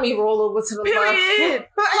 Period. Let me roll over to the left.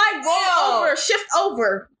 Like, roll over, shift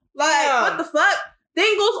over. Like, what the fuck?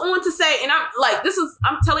 Then goes on to say, and I'm like,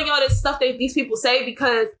 I'm telling y'all this stuff that these people say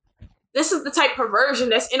because this is the type of perversion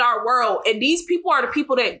that's in our world. And these people are the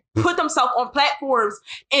people that put themselves on platforms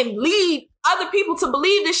and lead other people to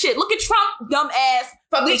believe this shit. Look at Trump, dumb ass.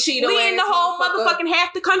 Fucking Cheeto leading the whole motherfucking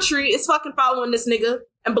half the country is fucking following this nigga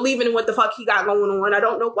and believing in what the fuck he got going on. I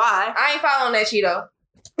don't know why. I ain't following that Cheeto.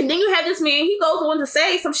 And then you have this man, he goes on to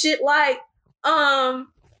say some shit like,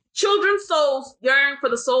 children's souls yearn for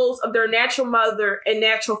the souls of their natural mother and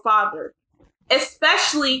natural father,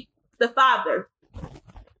 especially the father.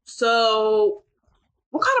 So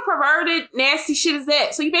what kind of perverted, nasty shit is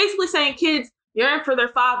that? So you're basically saying kids yearn for their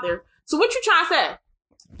father. So what you trying to say?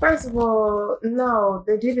 First of all, no,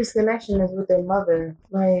 the deepest connection is with their mother.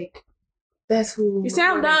 Like, that's who... You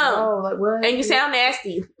sound dumb. Oh, like what? And you sound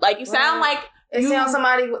nasty. Like, you sound like... It sounds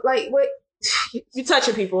somebody... Like, what... You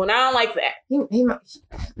touching people, and I don't like that.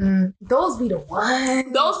 Those be the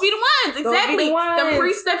ones. Those be the ones, exactly. The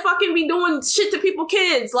priests that fucking be doing shit to people,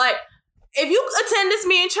 kids. Like, if you attend this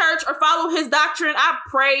man church or follow his doctrine, I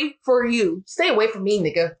pray for you. Stay away from me,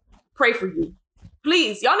 nigga. Pray for you.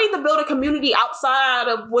 Please, y'all need to build a community outside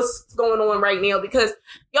of what's going on right now because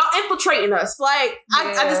y'all infiltrating us. Like,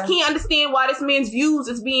 I just can't understand why this man's views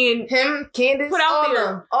is being Candace, put out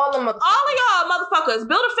there. All of y'all motherfuckers,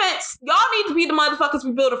 build a fence. Y'all need to be the motherfuckers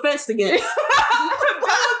we build a fence against.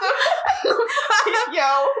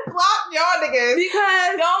 Yo, block y'all niggas.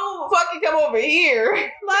 Because Don't fucking come over here.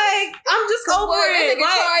 like I'm just over What? That it. nigga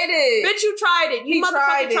Like, tried it. bitch, you tried it. You He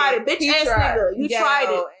motherfucking tried it. Bitch He ass tried. nigga. You Yo. tried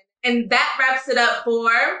it. And that wraps it up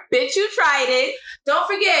for Bitch, you tried it. Don't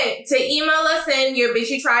forget to email us in your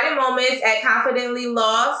bitch you tried it moments at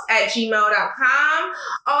confidentlylost@gmail.com.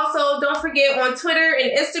 Also, don't forget on Twitter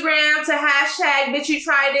and Instagram to hashtag bitch you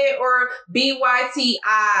tried it or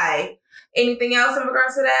BYTI. Anything else in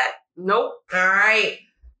regards to that? Nope. All right.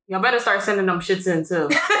 Y'all better start sending them shits in too.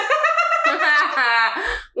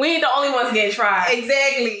 We ain't the only ones getting tried.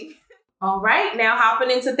 Exactly. All right, now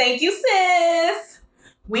hopping into Thank You Sis.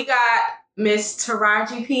 We got Miss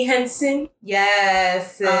Taraji P. Henson.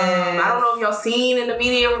 Yes. I don't know if y'all seen in the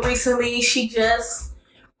media recently. She just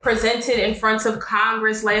presented in front of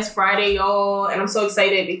Congress last Friday, y'all. And I'm so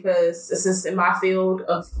excited because this is in my field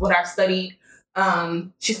of what I've studied.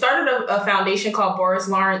 She started a foundation called Boris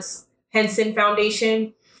Lawrence Henson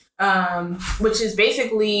Foundation, which is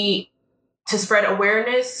basically to spread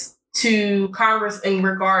awareness to Congress in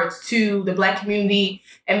regards to the Black community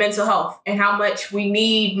and mental health and how much we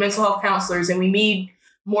need mental health counselors and we need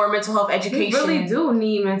more mental health education. We really do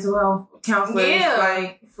need mental health counselors. Yeah.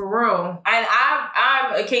 Like, for real. And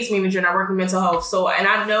I'm a case manager and I work in mental health. And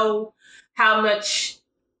I know how much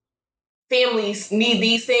families need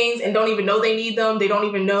these things and don't even know they need them. They don't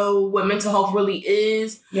even know what mental health really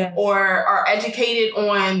is or are educated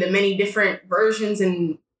on the many different versions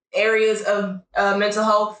and areas of mental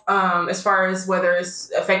health, as far as whether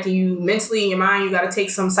it's affecting you mentally in your mind, you got to take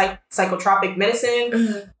some psychotropic medicine,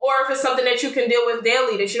 or if it's something that you can deal with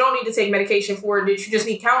daily that you don't need to take medication for, that you just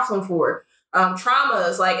need counseling for.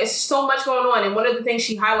 Traumas, like it's so much going on. And one of the things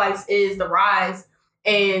she highlights is the rise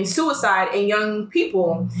in suicide in young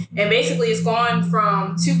people. And basically it's gone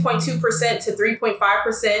from 2.2% to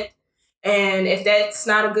 3.5%. And if that's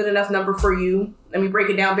not a good enough number for you, let me break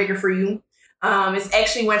it down bigger for you. It's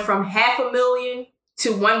actually went from 500,000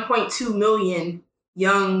 to 1.2 million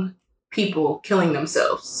young people killing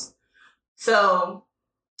themselves. So,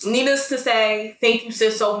 needless to say, thank you,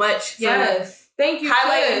 sis, so much for thank you,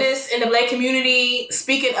 highlighting this in the Black community,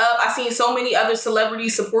 speaking up. I seen so many other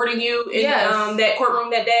celebrities supporting you in that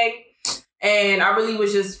courtroom that day. And I really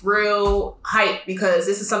was just real hyped because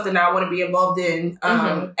this is something that I want to be involved in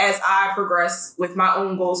as I progress with my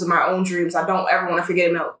own goals and my own dreams. I don't ever want to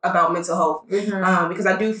forget about mental health because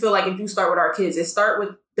I do feel like it do start with our kids. It start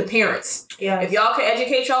with the parents. Yeah. If y'all can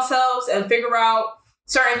educate yourselves and figure out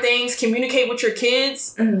certain things, communicate with your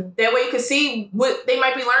kids. That way you can see what they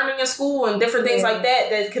might be learning in school and different things like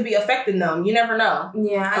that could be affecting them. You never know.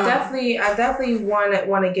 Yeah, I definitely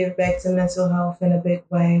want to give back to mental health in a big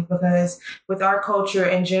way because with our culture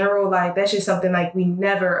in general, like that's just something like we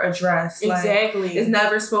never address. Exactly. Like, it's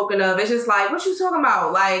never spoken of. It's just like, what you talking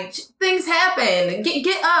about? Like things happen.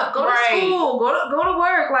 Get up. Go to school. Go to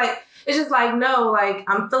work. Like it's just like no. Like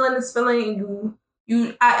I'm feeling this feeling.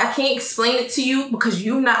 I can't explain it to you because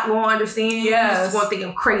you're not going to understand. You're just going to think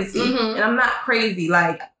I'm crazy. And I'm not crazy.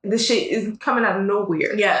 Like, this shit is coming out of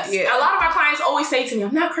nowhere. Yes. Yeah. A lot of my clients always say to me,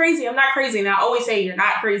 I'm not crazy. And I always say, you're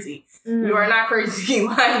not crazy. You are not crazy.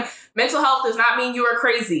 Like, mental health does not mean you are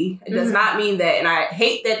crazy. It does not mean that. And I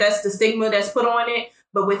hate that that's the stigma that's put on it.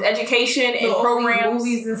 But with education and programs.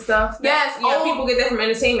 Movies and stuff. Yes. People get that from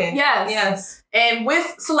entertainment. Yes. And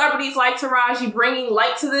with celebrities like Taraji bringing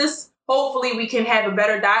light to this, hopefully we can have a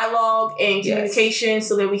better dialogue and communication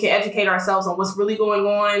so that we can educate ourselves on what's really going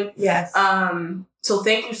on. Yes. So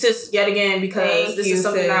thank you, sis, yet again, because this is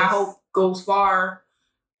something that I hope goes far.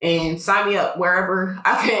 And sign me up wherever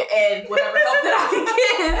I can add whatever help that I can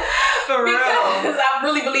get. For real. Because I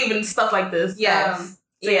really believe in stuff like this. Yes.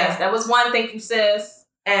 Yes, that was one. Thank you, sis.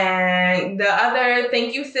 And the other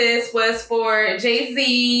thank you, sis, was for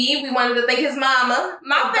Jay-Z. We wanted to thank his mama.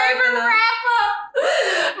 My favorite rapper.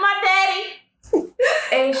 My daddy.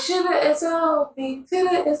 And sugar is all.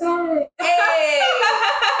 Sugar is all. Hey.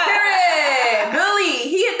 Period. Billy.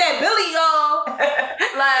 He hit that Billy, y'all.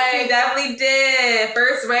 Like, he definitely did.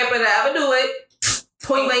 First rapper to ever do it.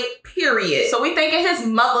 Point blank, period. So we thanking his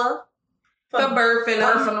mother for birthing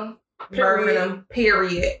him. Birthing him,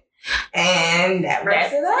 period. And that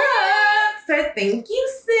wraps it up. So thank you,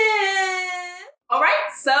 sis. All right,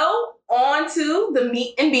 so on to the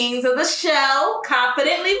meat and beans of the show,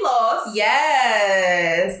 Confidently Lost.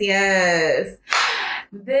 Yes.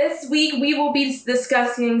 This week we will be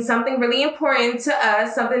discussing something really important to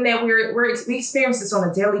us, something that we experience this on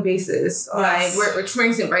a daily basis. Like we're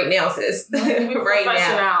experiencing right now, sis. Right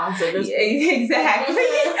now. So Yeah, exactly.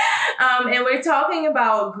 And we're talking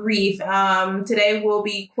about grief. Today we'll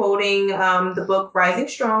be quoting the book Rising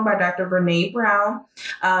Strong by Dr. Brene Brown.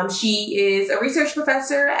 She is a research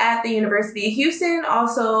professor at the University of Houston.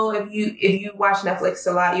 Also, if you watch Netflix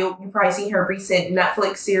a lot, you've probably seen her recent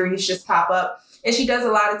Netflix series just pop up. And she does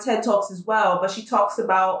a lot of TED Talks as well. But she talks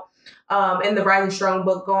about, in the Rising Strong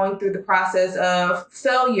book, going through the process of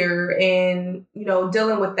failure and,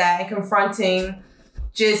 dealing with that and confronting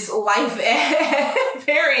just life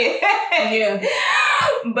period. Yeah.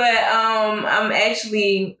 But I'm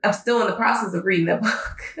still in the process of reading that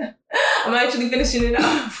book. I'm actually finishing it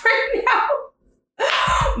up right now.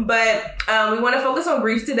 But we want to focus on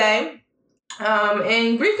grief today.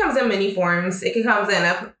 And grief comes in many forms. It can come in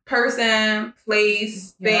a person,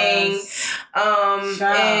 place, thing.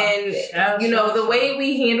 The way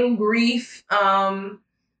we handle grief,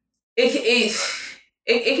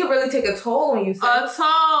 it can really take a toll on you. A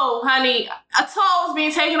toll, honey. A toll is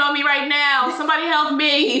being taken on me right now. Somebody help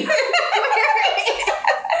me. Like,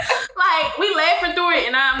 we laughing through it,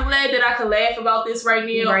 and I'm glad that I can laugh about this right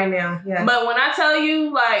now. Right now, yeah. But when I tell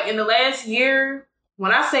you, like, in the last year,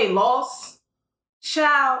 when I say loss,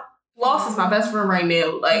 child, loss is my best friend right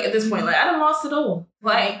now. Like, at this point, like, I done lost it all.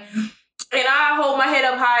 Like, and I hold my head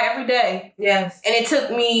up high every day. Yes. And it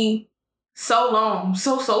took me so long,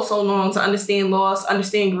 so long to understand loss,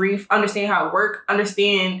 understand grief, understand how it works,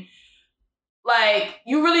 understand, like,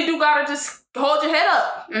 you really do gotta just hold your head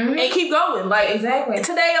up and keep going. Like, exactly.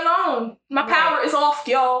 Today alone, my power is off,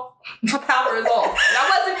 y'all. My power is off. And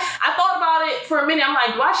I thought about it for a minute. I'm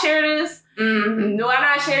like, do I share this? Mm-hmm. Do I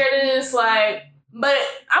not share this? Like, but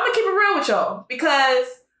I'm gonna keep it real with y'all because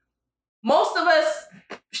most of us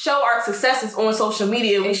show our successes on social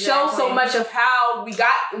media. We show so much of how we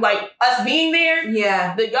got, like, us being there.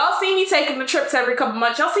 Yeah. Y'all see me taking the trips every couple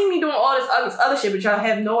months. Y'all see me doing all this other shit, but y'all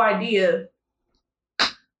have no idea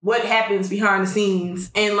what happens behind the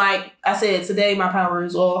scenes. And like I said, today my power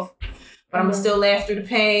is off. But I'm gonna still laugh through the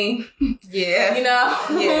pain. Yeah.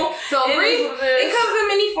 Yeah. So grief, it comes in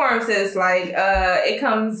many forms, sis. Like, it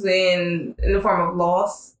comes in the form of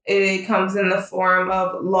loss. It comes in the form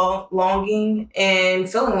of longing and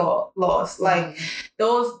feeling lost. Like,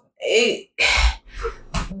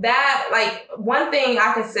 one thing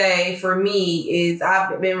I could say for me is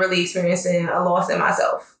I've been really experiencing a loss in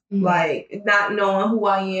myself. Mm-hmm. Like, not knowing who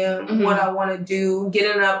I am, what I want to do,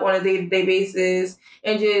 getting up on a day-to-day basis,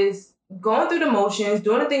 and just going through the motions,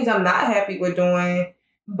 doing the things I'm not happy with doing,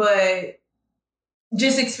 but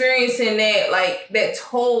just experiencing that, like, that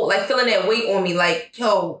toll, like, feeling that weight on me, like,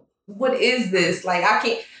 yo, what is this? Like, I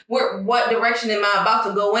can't, what direction am I about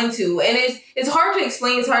to go into? And it's hard to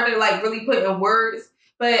explain, it's hard to, like, really put in words,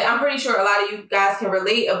 but I'm pretty sure a lot of you guys can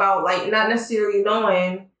relate about, like, not necessarily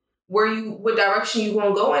knowing what direction you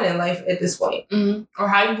gonna go in life at this point. Mm-hmm. Or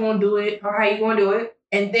how you gonna do it.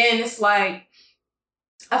 And then it's like,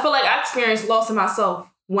 I feel like I experienced loss in myself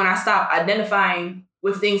when I stopped identifying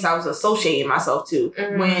with things I was associating myself to.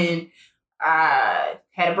 Mm-hmm. When I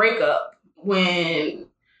had a breakup, when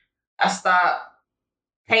I stopped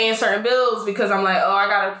paying certain bills because I'm like, oh, I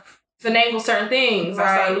gotta finagle certain things. Right.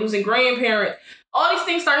 I started losing grandparents. All these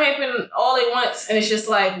things start happening all at once, and it's just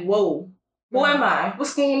like, whoa, who am I?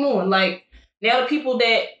 What's going on? Like, now the people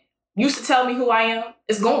that used to tell me who I am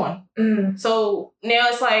is gone. Mm. So now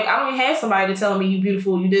it's like, I don't even have somebody to tell me you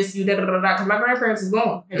beautiful, you this, you da-da-da-da, because my grandparents is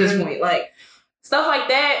gone at this point. Like, stuff like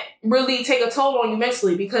that really take a toll on you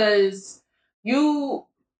mentally because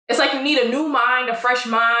it's like you need a new mind, a fresh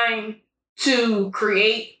mind to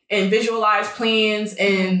create and visualize plans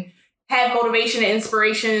and have motivation and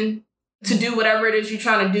inspiration to do whatever it is you're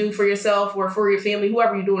trying to do for yourself or for your family,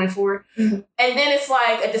 whoever you're doing it for. Mm-hmm. And then it's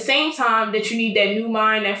like, at the same time that you need that new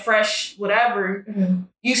mind, that fresh whatever,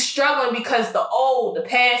 you struggling because the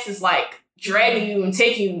past is like dragging you and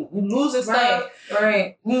taking you, losing stuff.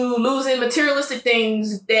 Right. You losing materialistic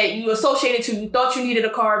things that you associated to. You thought you needed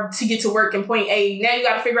a car to get to work in point A. Now you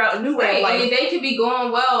got to figure out a new way of life. And they could be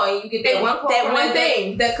going well and you get that one call that one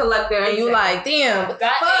thing. That collector and you like, damn,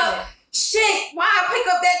 fuck. Shit, why I pick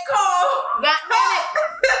up that call? God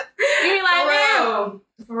damn it. You be like,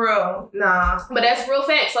 For real. Nah. But that's real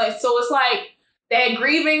facts. Like, so it's like that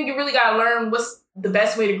grieving, you really gotta learn what's the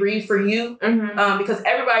best way to grieve for you. Mm-hmm. Because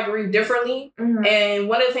everybody grieves differently. Mm-hmm. And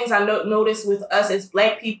one of the things I noticed with us as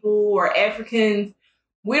Black people or Africans,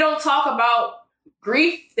 we don't talk about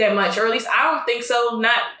grief that much, or at least I don't think so.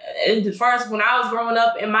 Not as far as when I was growing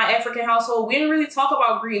up in my African household, we didn't really talk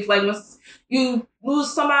about grief. Like, when you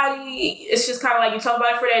lose somebody, it's just kind of like you talk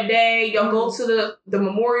about it for that day. You'll go to the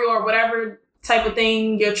memorial or whatever type of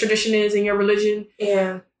thing your tradition is in your religion.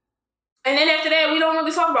 Yeah. And then after that, we don't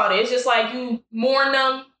really talk about it. It's just like you mourn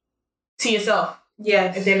them to yourself.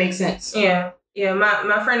 Yes. If that makes sense. Yeah. Yeah.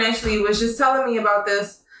 My friend actually was just telling me about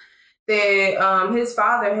this, that his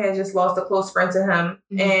father had just lost a close friend to him.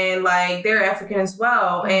 Mm-hmm. And like they're African as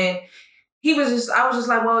well. And I was just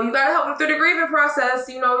like, well, you got to help him through the grieving process.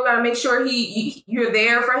 You know, you got to make sure you're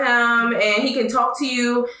there for him and he can talk to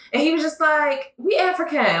you. And he was just like, we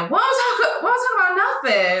African. We don't talk about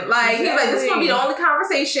nothing. Like, exactly. He's like, this is going to be the only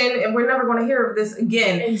conversation and we're never going to hear of this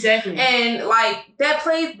again. Exactly. And like, that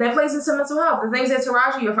plays into mental health. The things that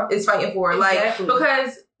Taraji is fighting for. Exactly. Like,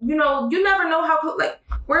 because, you know, you never know how, like,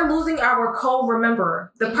 we're losing our co-rememberer.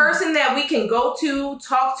 The person that we can go to,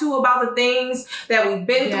 talk to about the things that we've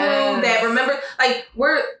been through, that remember, like,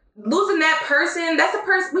 we're losing that person. That's a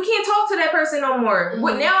person, we can't talk to that person no more.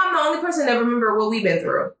 Now I'm the only person that remember what we've been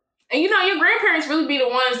through. And you know, your grandparents really be the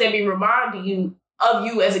ones that be reminding you of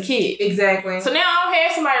you as a kid. Exactly. So now I don't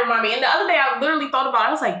have somebody remind me. And the other day I literally thought about it.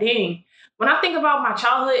 I was like, dang, when I think about my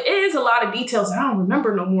childhood, it is a lot of details I don't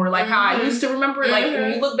remember no more. Like how I used to remember. Like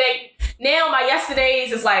when you look back, now my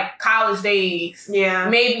yesterdays is like college days. Yeah.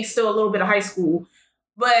 Maybe still a little bit of high school.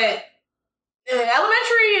 But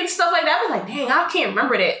elementary and stuff like that, I was like, dang, I can't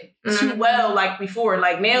remember that too well like before.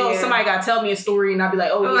 Like now somebody got to tell me a story and I'll be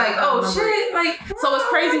like, oh, like, oh shit. Like, so it's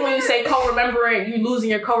crazy when you say co-remembering, you losing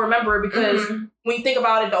your co-rememberer because when you think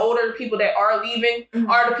about it, the older people that are leaving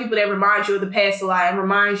are the people that remind you of the past a lot and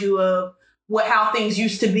remind you of how things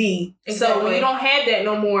used to be. Exactly. So when you don't have that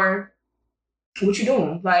no more, what you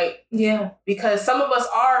doing? Like, because some of us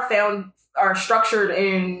are structured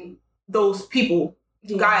in those people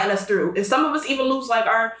guiding us through. And some of us even lose like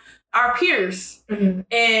our peers.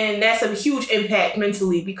 And that's a huge impact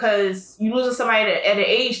mentally because you losing somebody at an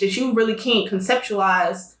age that you really can't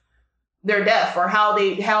conceptualize their death or how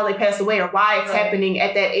they passed away or why it's happening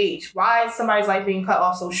at that age. Why is somebody's life being cut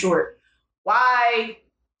off so short? Why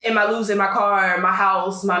am I losing my car, my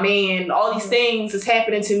house, my man? All these things is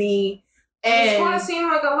happening to me. And it's going to seem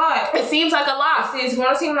like a lot. It seems like a lot. It's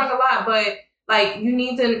going to seem like a lot, but like you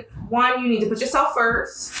need to put yourself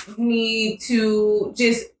first. You need to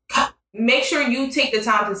just make sure you take the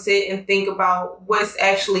time to sit and think about what's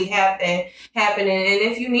actually happening. And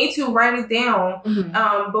if you need to, write it down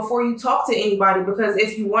before you talk to anybody. Because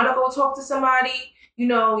if you want to go talk to somebody, you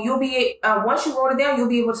know, you'll be, once you wrote it down, you'll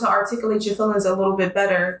be able to articulate your feelings a little bit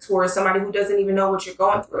better towards somebody who doesn't even know what you're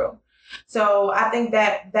going through. So I think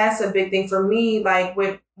that's a big thing for me. Like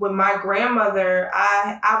with my grandmother,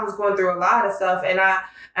 I was going through a lot of stuff and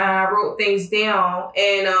I wrote things down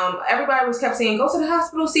and everybody kept saying, go to the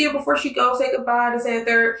hospital, see her before she goes, say goodbye, this and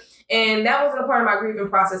third. And that wasn't a part of my grieving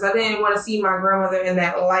process. I didn't want to see my grandmother in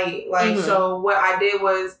that light. Like, so what I did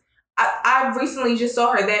was, I recently just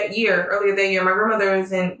saw her earlier that year. My grandmother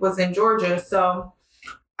was in Georgia, so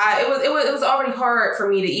it was already hard for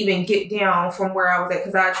me to even get down from where I was at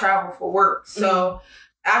because I traveled for work. So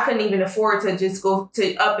I couldn't even afford to just go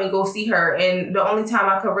up and go see her. And the only time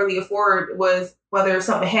I could really afford was whether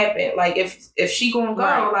something happened. Like if she gonna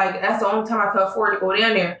go, like that's the only time I could afford to go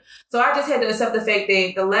down there. So I just had to accept the fact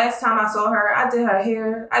that the last time I saw her, I did her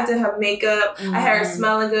hair, I did her makeup, I had her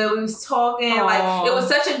smelling good. We was talking. Like it was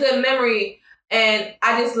such a good memory. And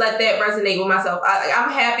I just let that resonate with myself.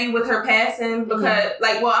 I'm happy with her passing because,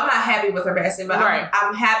 I'm not happy with her passing, but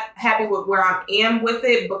I'm happy with where I am with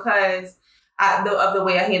it because of the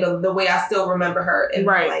way I handle, the way I still remember her. And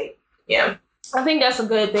I think that's a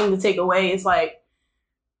good thing to take away. Is like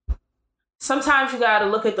sometimes you got to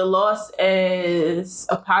look at the loss as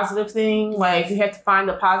a positive thing. Like you have to find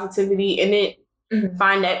the positivity in it,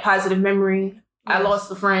 find that positive memory. Yes. I lost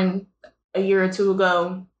a friend a year or two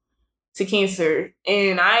ago to cancer,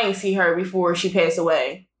 and I ain't see her before she passed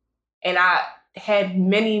away. And I had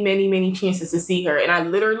many, many, many chances to see her. And I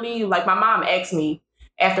literally, like, my mom asked me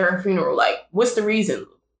after her funeral, like, what's the reason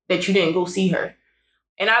that you didn't go see her?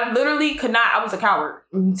 And I literally could not, I was a coward.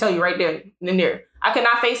 I can tell you right there and there. I could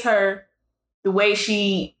not face her the way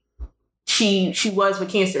she was with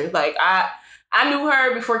cancer. Like, I knew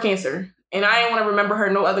her before cancer. And I didn't want to remember her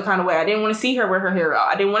no other kind of way. I didn't want to see her with her hair out.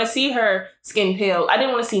 I didn't want to see her skin pale. I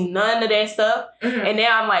didn't want to see none of that stuff. And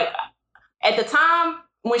now I'm like, at the time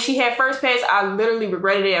when she had first passed, I literally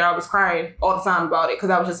regretted it and I was crying all the time about it because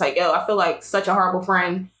I was just like, yo, I feel like such a horrible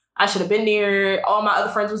friend. I should have been there. All my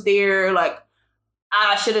other friends was there. Like,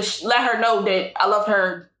 I should have let her know that I loved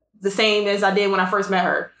her the same as I did when I first met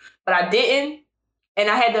her. But I didn't. And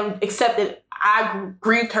I had to accept that I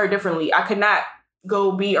grieved her differently. I could not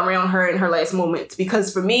go be around her in her last moments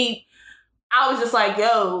because for me, I was just like,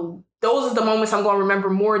 yo, those are the moments I'm going to remember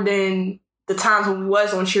more than the times when we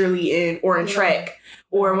was on cheerleading or in track,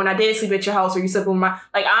 or when I did sleep at your house or you slept with my,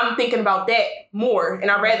 like, I'm thinking about that more.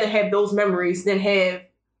 And I'd rather have those memories than have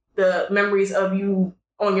the memories of you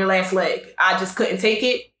on your last leg. I just couldn't take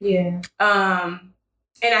it. Yeah.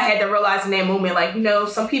 And I had to realize in that moment, like, you know,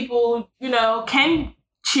 some people, you know, can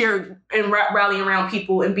cheer and rally around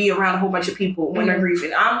people and be around a whole bunch of people when they're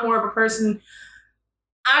grieving. I'm more of a person,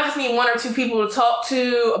 I just need one or two people to talk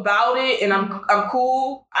to about it, and I'm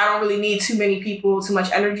cool. I don't really need too many people, too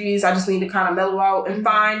much energies. I just need to kind of mellow out and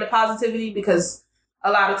find the positivity, because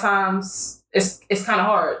a lot of times it's kind of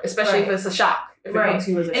hard, especially if it's a shock. If it comes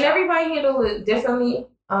to you as a shock. Everybody handle it differently.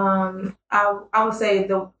 I would say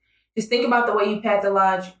just think about the way you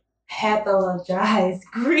pathologize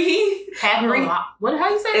grief. What? How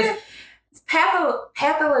you say that? It's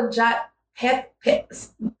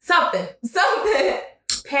something.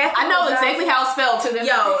 I know exactly how it's spelled too. Yo,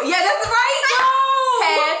 yeah, that's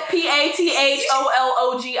right.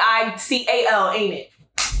 Pathologicical, ain't it?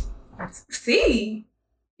 See,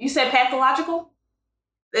 you said pathological.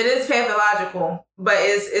 It is pathological, but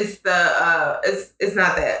it's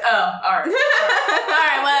not that. Oh, all right. All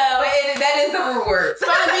right, well, but that is the root word.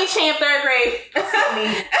 Spelling bee champ, 3rd grade.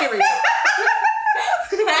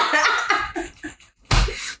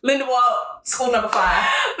 Linda Wall, school number 5.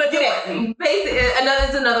 But basically,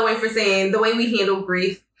 it's another way for saying the way we handle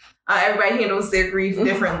grief. Everybody handles their grief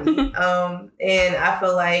differently. And I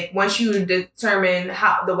feel like once you determine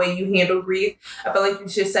the way you handle grief, I feel like you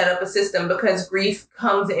should set up a system, because grief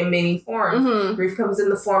comes in many forms. Mm-hmm. Grief comes in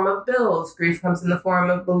the form of bills. Grief comes in the form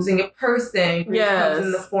of losing a person. Grief comes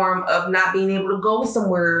in the form of not being able to go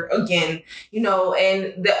somewhere again. You know,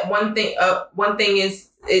 and that one thing is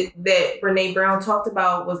that Brene Brown talked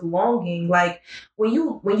about was longing. Like when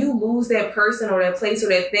you lose that person or that place or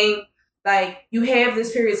that thing, like you have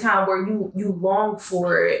this period of time where you long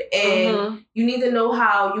for it, and you need to know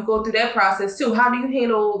how you go through that process too. How do you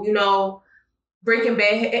handle, you know, breaking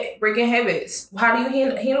habits? How do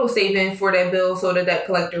you handle saving for that bill so that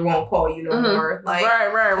collector won't call you no more? Like,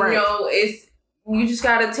 right. You know, you just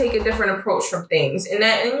got to take a different approach from things, and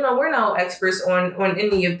you know, we're no experts on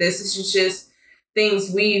any of this. It's just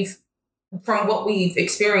things from what we've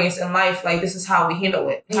experienced in life. Like, this is how we handle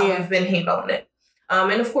it. How we've been handling it.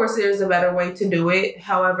 And of course, there's a better way to do it.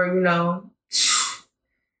 However, you know,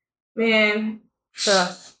 man,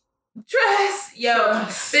 trust. Yo,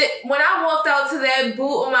 but when I walked out to that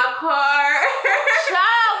boot on my car,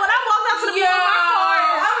 child, when I walked out to the boot on my car,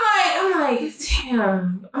 I'm like,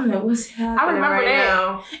 damn. I'm like, what's happening? I remember that.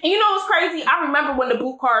 Now? And you know what's crazy? I remember when the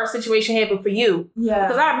boot car situation happened for you. Yeah.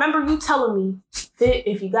 Because I remember you telling me that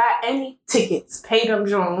if you got any tickets, pay them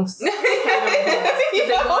Jones. They're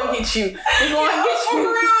going to get you. They're going to get you.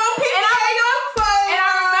 And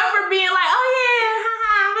I remember being like, oh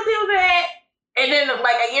yeah, I'm going to do that. And then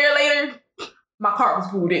like a year later, my car was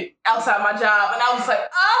booted outside my job. And I was like,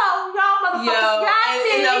 oh, y'all motherfuckers got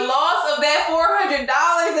me. And the loss of that $400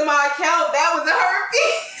 in my account, that was a hurt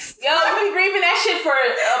piece. Yo, I've been grieving that shit for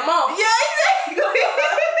a month. Yeah, exactly.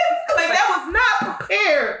 Like, that was not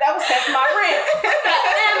prepared. That was half my rent. God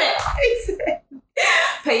damn it. Exactly.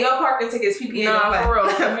 Pay your parking tickets, PPA. No, for real.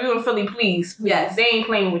 If you in Philly, please. Yes. They ain't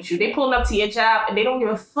playing with you. They pulling up to your job and they don't give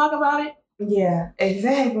a fuck about it. Yeah,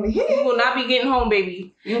 exactly. You will not be getting home,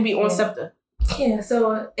 baby. You'll be on SEPTA. Yeah,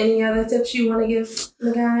 so any other tips you want to give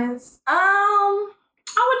the guys? I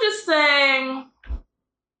would just say,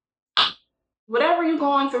 whatever you're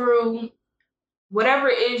going through, whatever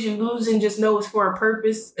it is you're losing, just know it's for a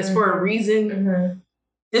purpose. It's for a reason. Mm-hmm.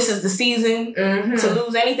 This is the season to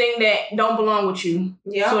lose anything that don't belong with you.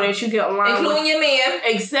 Yeah. So that you get aligned. Including your man.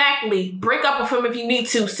 Exactly. Break up with him if you need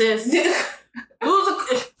to, sis.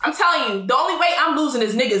 I'm telling you, the only way I'm losing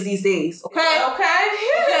is niggas these days. Okay?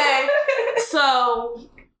 Okay. So,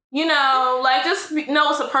 you know, like, just know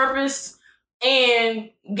it's a purpose and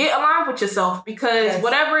get aligned with yourself, because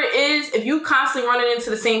whatever it is, if you constantly running into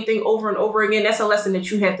the same thing over and over again, that's a lesson that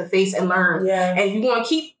you have to face and learn. Yeah. And you're going to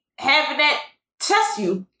keep having that test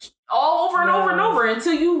you all over and over and over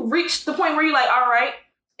until you reach the point where you're like, all right.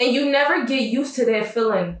 And you never get used to that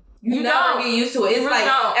feeling. You never get used to it. It's like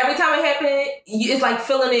every time it happens, it's like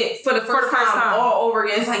feeling it for the first time all over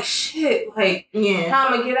again. It's like, shit, like, how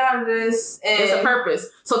am I gonna get out of this? And it's a purpose.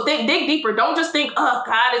 So dig deeper. Don't just think, oh,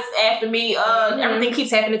 God is after me. Everything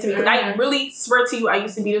keeps happening to me. Because I really swear to you, I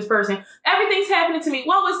used to be this person. Everything's happening to me.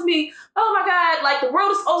 Woe is me. Oh my God, like, the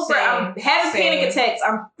world is over. I'm having panic attacks.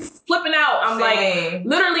 I'm flipping out. I'm like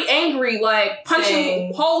literally angry, like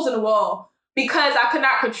punching holes in the wall, because I could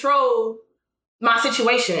not control my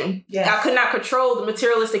situation. Yes. I could not control the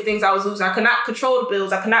materialistic things I was losing. I could not control the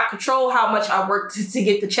bills. I could not control how much I worked to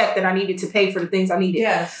get the check that I needed to pay for the things I needed.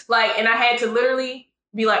 Yes. Like, and I had to literally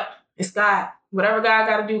be like, it's God. Whatever God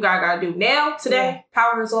got to do, God got to do. Now, today,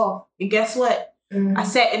 power is off. And guess what? Mm-hmm. I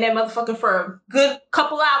sat in that motherfucker for a good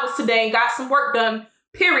couple hours today and got some work done.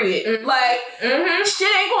 Period. Mm-hmm. Like, Mm-hmm. shit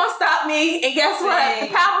ain't gonna stop me. And guess what? The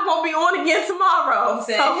power gonna be on again tomorrow.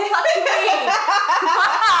 So, fuck me.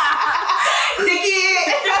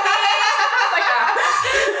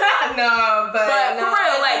 No, but for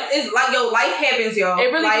real, like, it's like, yo, life happens, yo.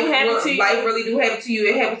 It really do happen to you. Life really do happen to you.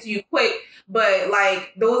 It happens to you quick. But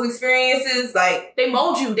like those experiences, like they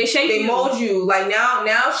mold you, they shape you. They mold you. Like now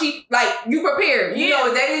she like you prepared. You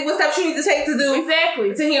know exactly what steps you need to take to do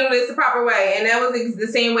exactly to handle this the proper way. And that was the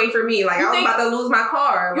same way for me. Like I was about to lose my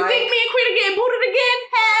car. You think me and Queen are getting booted again?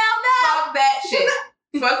 Hell no. Fuck that shit.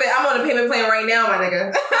 Fuck that. I'm on a payment plan right now, my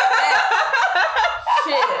nigga.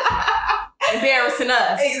 Shit. Embarrassing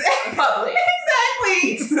us in public.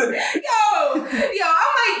 Exactly. Yo, I'm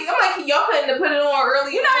like, y'all couldn't have put it on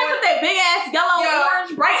early. You know, they put that big ass yellow,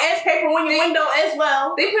 orange, bright ass paper on your window as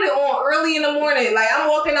well. They put it on early in the morning. Like I'm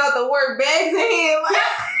walking out the work, bags in hand. Like,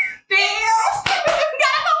 damn,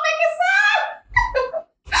 gotta go make it sound.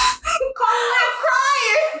 I'm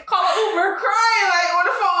crying. Call an Uber, crying like on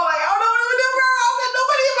the phone. Like I don't know what I'm gonna do, girl. I don't got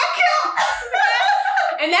nobody in my account.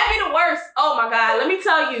 And that be the worst. Oh my God, let me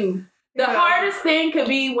tell you. The hardest thing could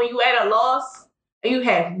be when you at a loss and you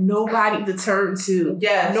have nobody to turn to.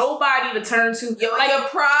 Yes. Nobody to turn to. Yo, like your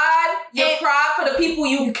pride for the people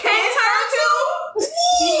you can't turn to.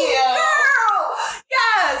 Yeah. Girl.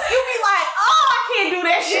 Yes. You be like, oh, I can't do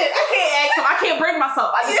that shit. I can't ask them. I can't bring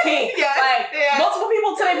myself. I just can't. Multiple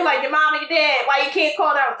people today be like, your mom and your dad, why you can't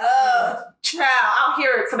call them? Child, I'll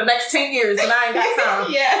hear it for the next 10 years and I ain't got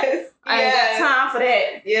time. I ain't got time for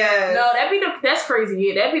that. Yeah. No, that's crazy.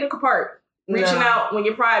 Yeah, that'd be the part. Reaching out when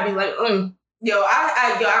your pride be like, Yo,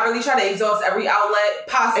 I really try to exhaust every outlet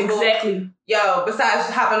possible. Exactly. Yo, besides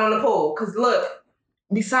hopping on the pole. Cause look.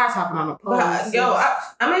 Besides hopping on the pole.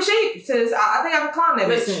 I'm in shape, sis. I think I can climb that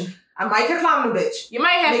bitch. I might can climb the bitch. You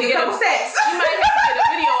might have to get a couple stats. You might have to get a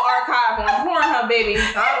video archive on Pornhub, baby.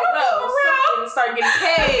 I don't know. Something to start getting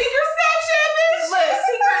paid. Secret Snapchat, bitch.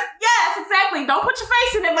 Secret. Yes, exactly. Don't put your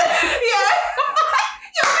face in it, but Yo,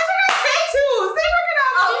 bitch, I got tattoos. They working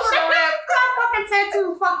out. Fucking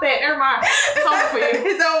tattoos. Fuck that. Never mind. It's over for you.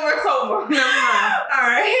 It's over. Never mind. All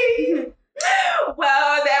right.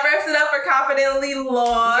 Well, that wraps it up for Confidently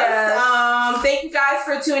Lost. Yes. Thank you guys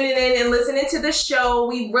for tuning in and listening to the show.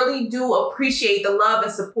 We really do appreciate the love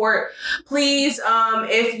and support. Please,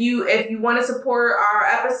 if you want to support our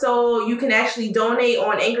episode, you can actually donate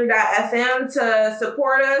on Anchor.fm to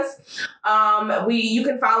support us. You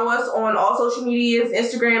can follow us on all social medias.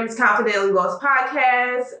 Instagram is Confidently Lost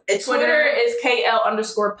Podcast. Twitter is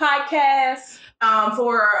KL_podcast.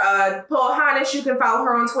 For Poet Hannes, you can follow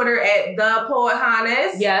her on Twitter at the Poet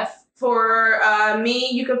Hannes. Yes. For me,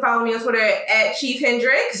 you can follow me on Twitter at Chief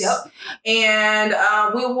Hendrix. Yep. And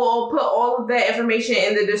we will put all of that information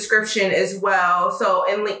in the description as well. So,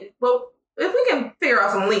 if we can figure out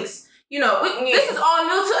some links. You know, this is all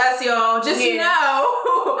new to us, y'all. Just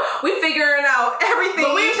know, we figuring out everything.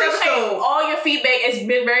 But we appreciate all your feedback. It's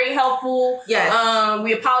been very helpful. Yes.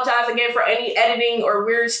 We apologize again for any editing or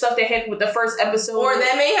weird stuff that happened with the first episode. Or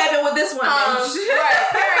that may happen with this one.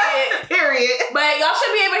 Right, period. But y'all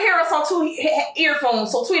should be able to hear us on 2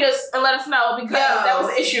 earphones. So tweet us and let us know because that was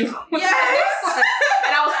an issue. Yes.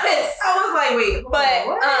 And I was pissed. I was like, wait.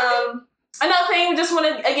 But, another thing, we just want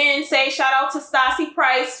to again say shout out to Stassi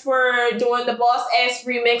Price for doing the Boss Ass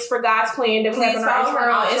remix for God's Plan. Please follow her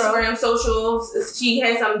on Instagram socials. She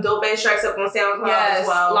has some dope ass tracks up on SoundCloud as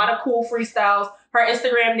well. A lot of cool freestyles. Her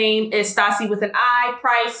Instagram name is Stassi with an I,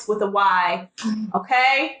 Price with a Y.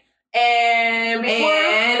 Okay? And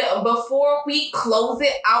before we close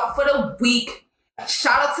it out for the week,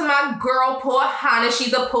 shout out to my girl, Poet Hannes.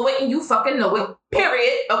 She's a poet and you fucking know it.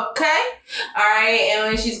 Period. Okay? All right.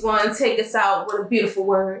 And she's going to take us out with a beautiful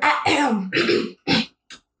word. I am.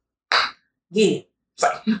 Yeah.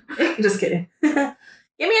 Sorry. Just kidding. Give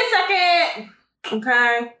me a second.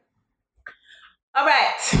 Okay. All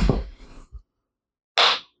right.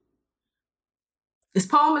 This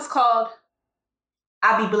poem is called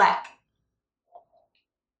I Be Black.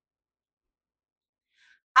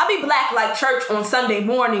 I be black like church on Sunday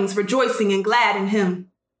mornings, rejoicing and glad in him.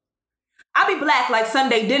 I be black like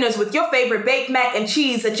Sunday dinners with your favorite baked mac and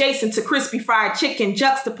cheese adjacent to crispy fried chicken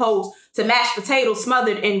juxtaposed to mashed potatoes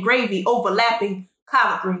smothered in gravy overlapping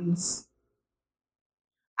collard greens.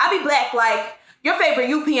 I be black like Your favorite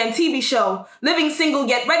UPN TV show, living single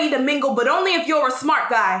yet ready to mingle, but only if you're a smart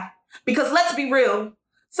guy. Because let's be real,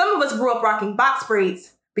 some of us grew up rocking box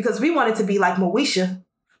braids because we wanted to be like Moesha,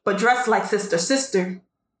 but dressed like Sister.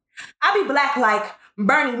 I be black like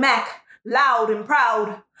Bernie Mac, loud and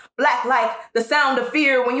proud. Black like the sound of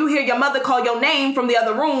fear when you hear your mother call your name from the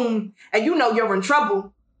other room and you know you're in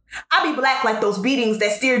trouble. I be black like those beatings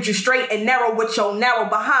that steered you straight and narrow with your narrow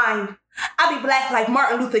behind. I be black like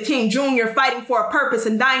Martin Luther King Jr. fighting for a purpose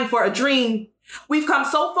and dying for a dream. We've come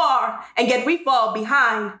so far and yet we fall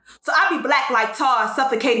behind. So I be black like tar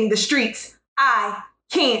suffocating the streets. I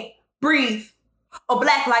can't breathe. Or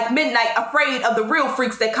black like midnight, afraid of the real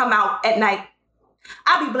freaks that come out at night.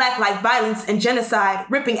 I be black like violence and genocide,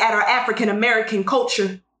 ripping at our African American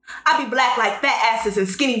culture. I be black like fat asses and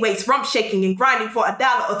skinny waist, rump shaking and grinding for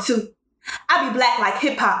 $1 or $2. I be black like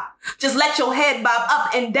hip hop. Just let your head bob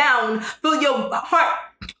up and down. Feel your heart,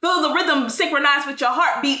 feel the rhythm synchronized with your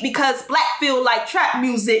heartbeat, because black feel like trap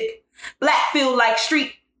music. Black feel like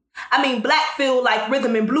black feel like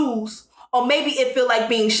rhythm and blues. Or maybe it feel like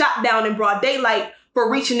being shot down in broad daylight for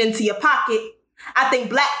reaching into your pocket. I think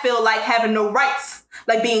black feel like having no rights,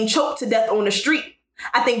 like being choked to death on the street.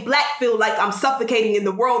 I think black feel like I'm suffocating and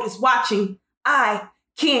the world is watching. I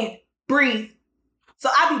can't breathe. So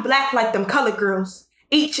I be black like them colored girls.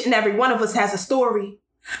 Each and every one of us has a story.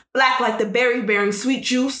 Black like the berry bearing sweet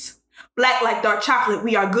juice. Black like dark chocolate,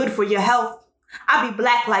 we are good for your health. I be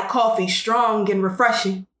black like coffee, strong and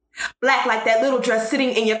refreshing. Black like that little dress sitting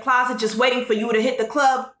in your closet just waiting for you to hit the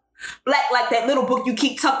club. Black like that little book you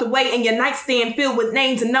keep tucked away in your nightstand filled with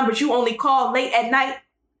names and numbers you only call late at night.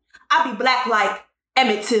 I be black like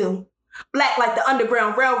Emmett Till. Black like the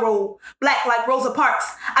Underground Railroad. Black like Rosa Parks.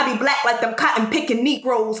 I be black like them cotton picking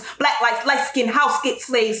Negroes. Black like light-skinned house get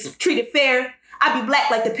slaves treated fair. I be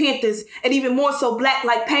black like the Panthers, and even more so black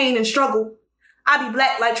like pain and struggle. I be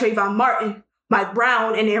black like Trayvon Martin, Mike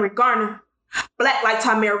Brown, and Eric Garner. Black like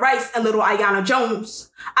Tamir Rice and little Aiyana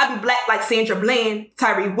Jones. I be black like Sandra Bland,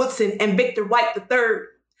 Tyree Woodson, and Victor White III.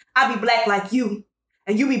 I be black like you,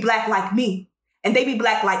 and you be black like me, and they be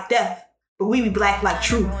black like death, but we be black like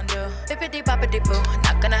truth. Bippity boppity boo,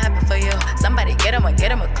 not gonna happen for you. Somebody get him a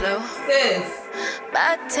clue. Sis.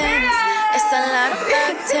 Bad things, it's a lot of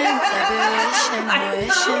bad things. I be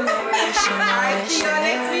wishing.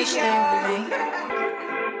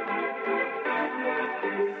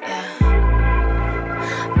 Yeah.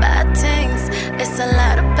 Bad things, it's a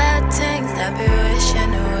lot of bad things. I be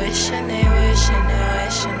wishing, they wish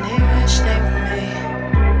they were me.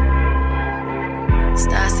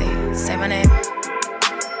 Stassi, say my name.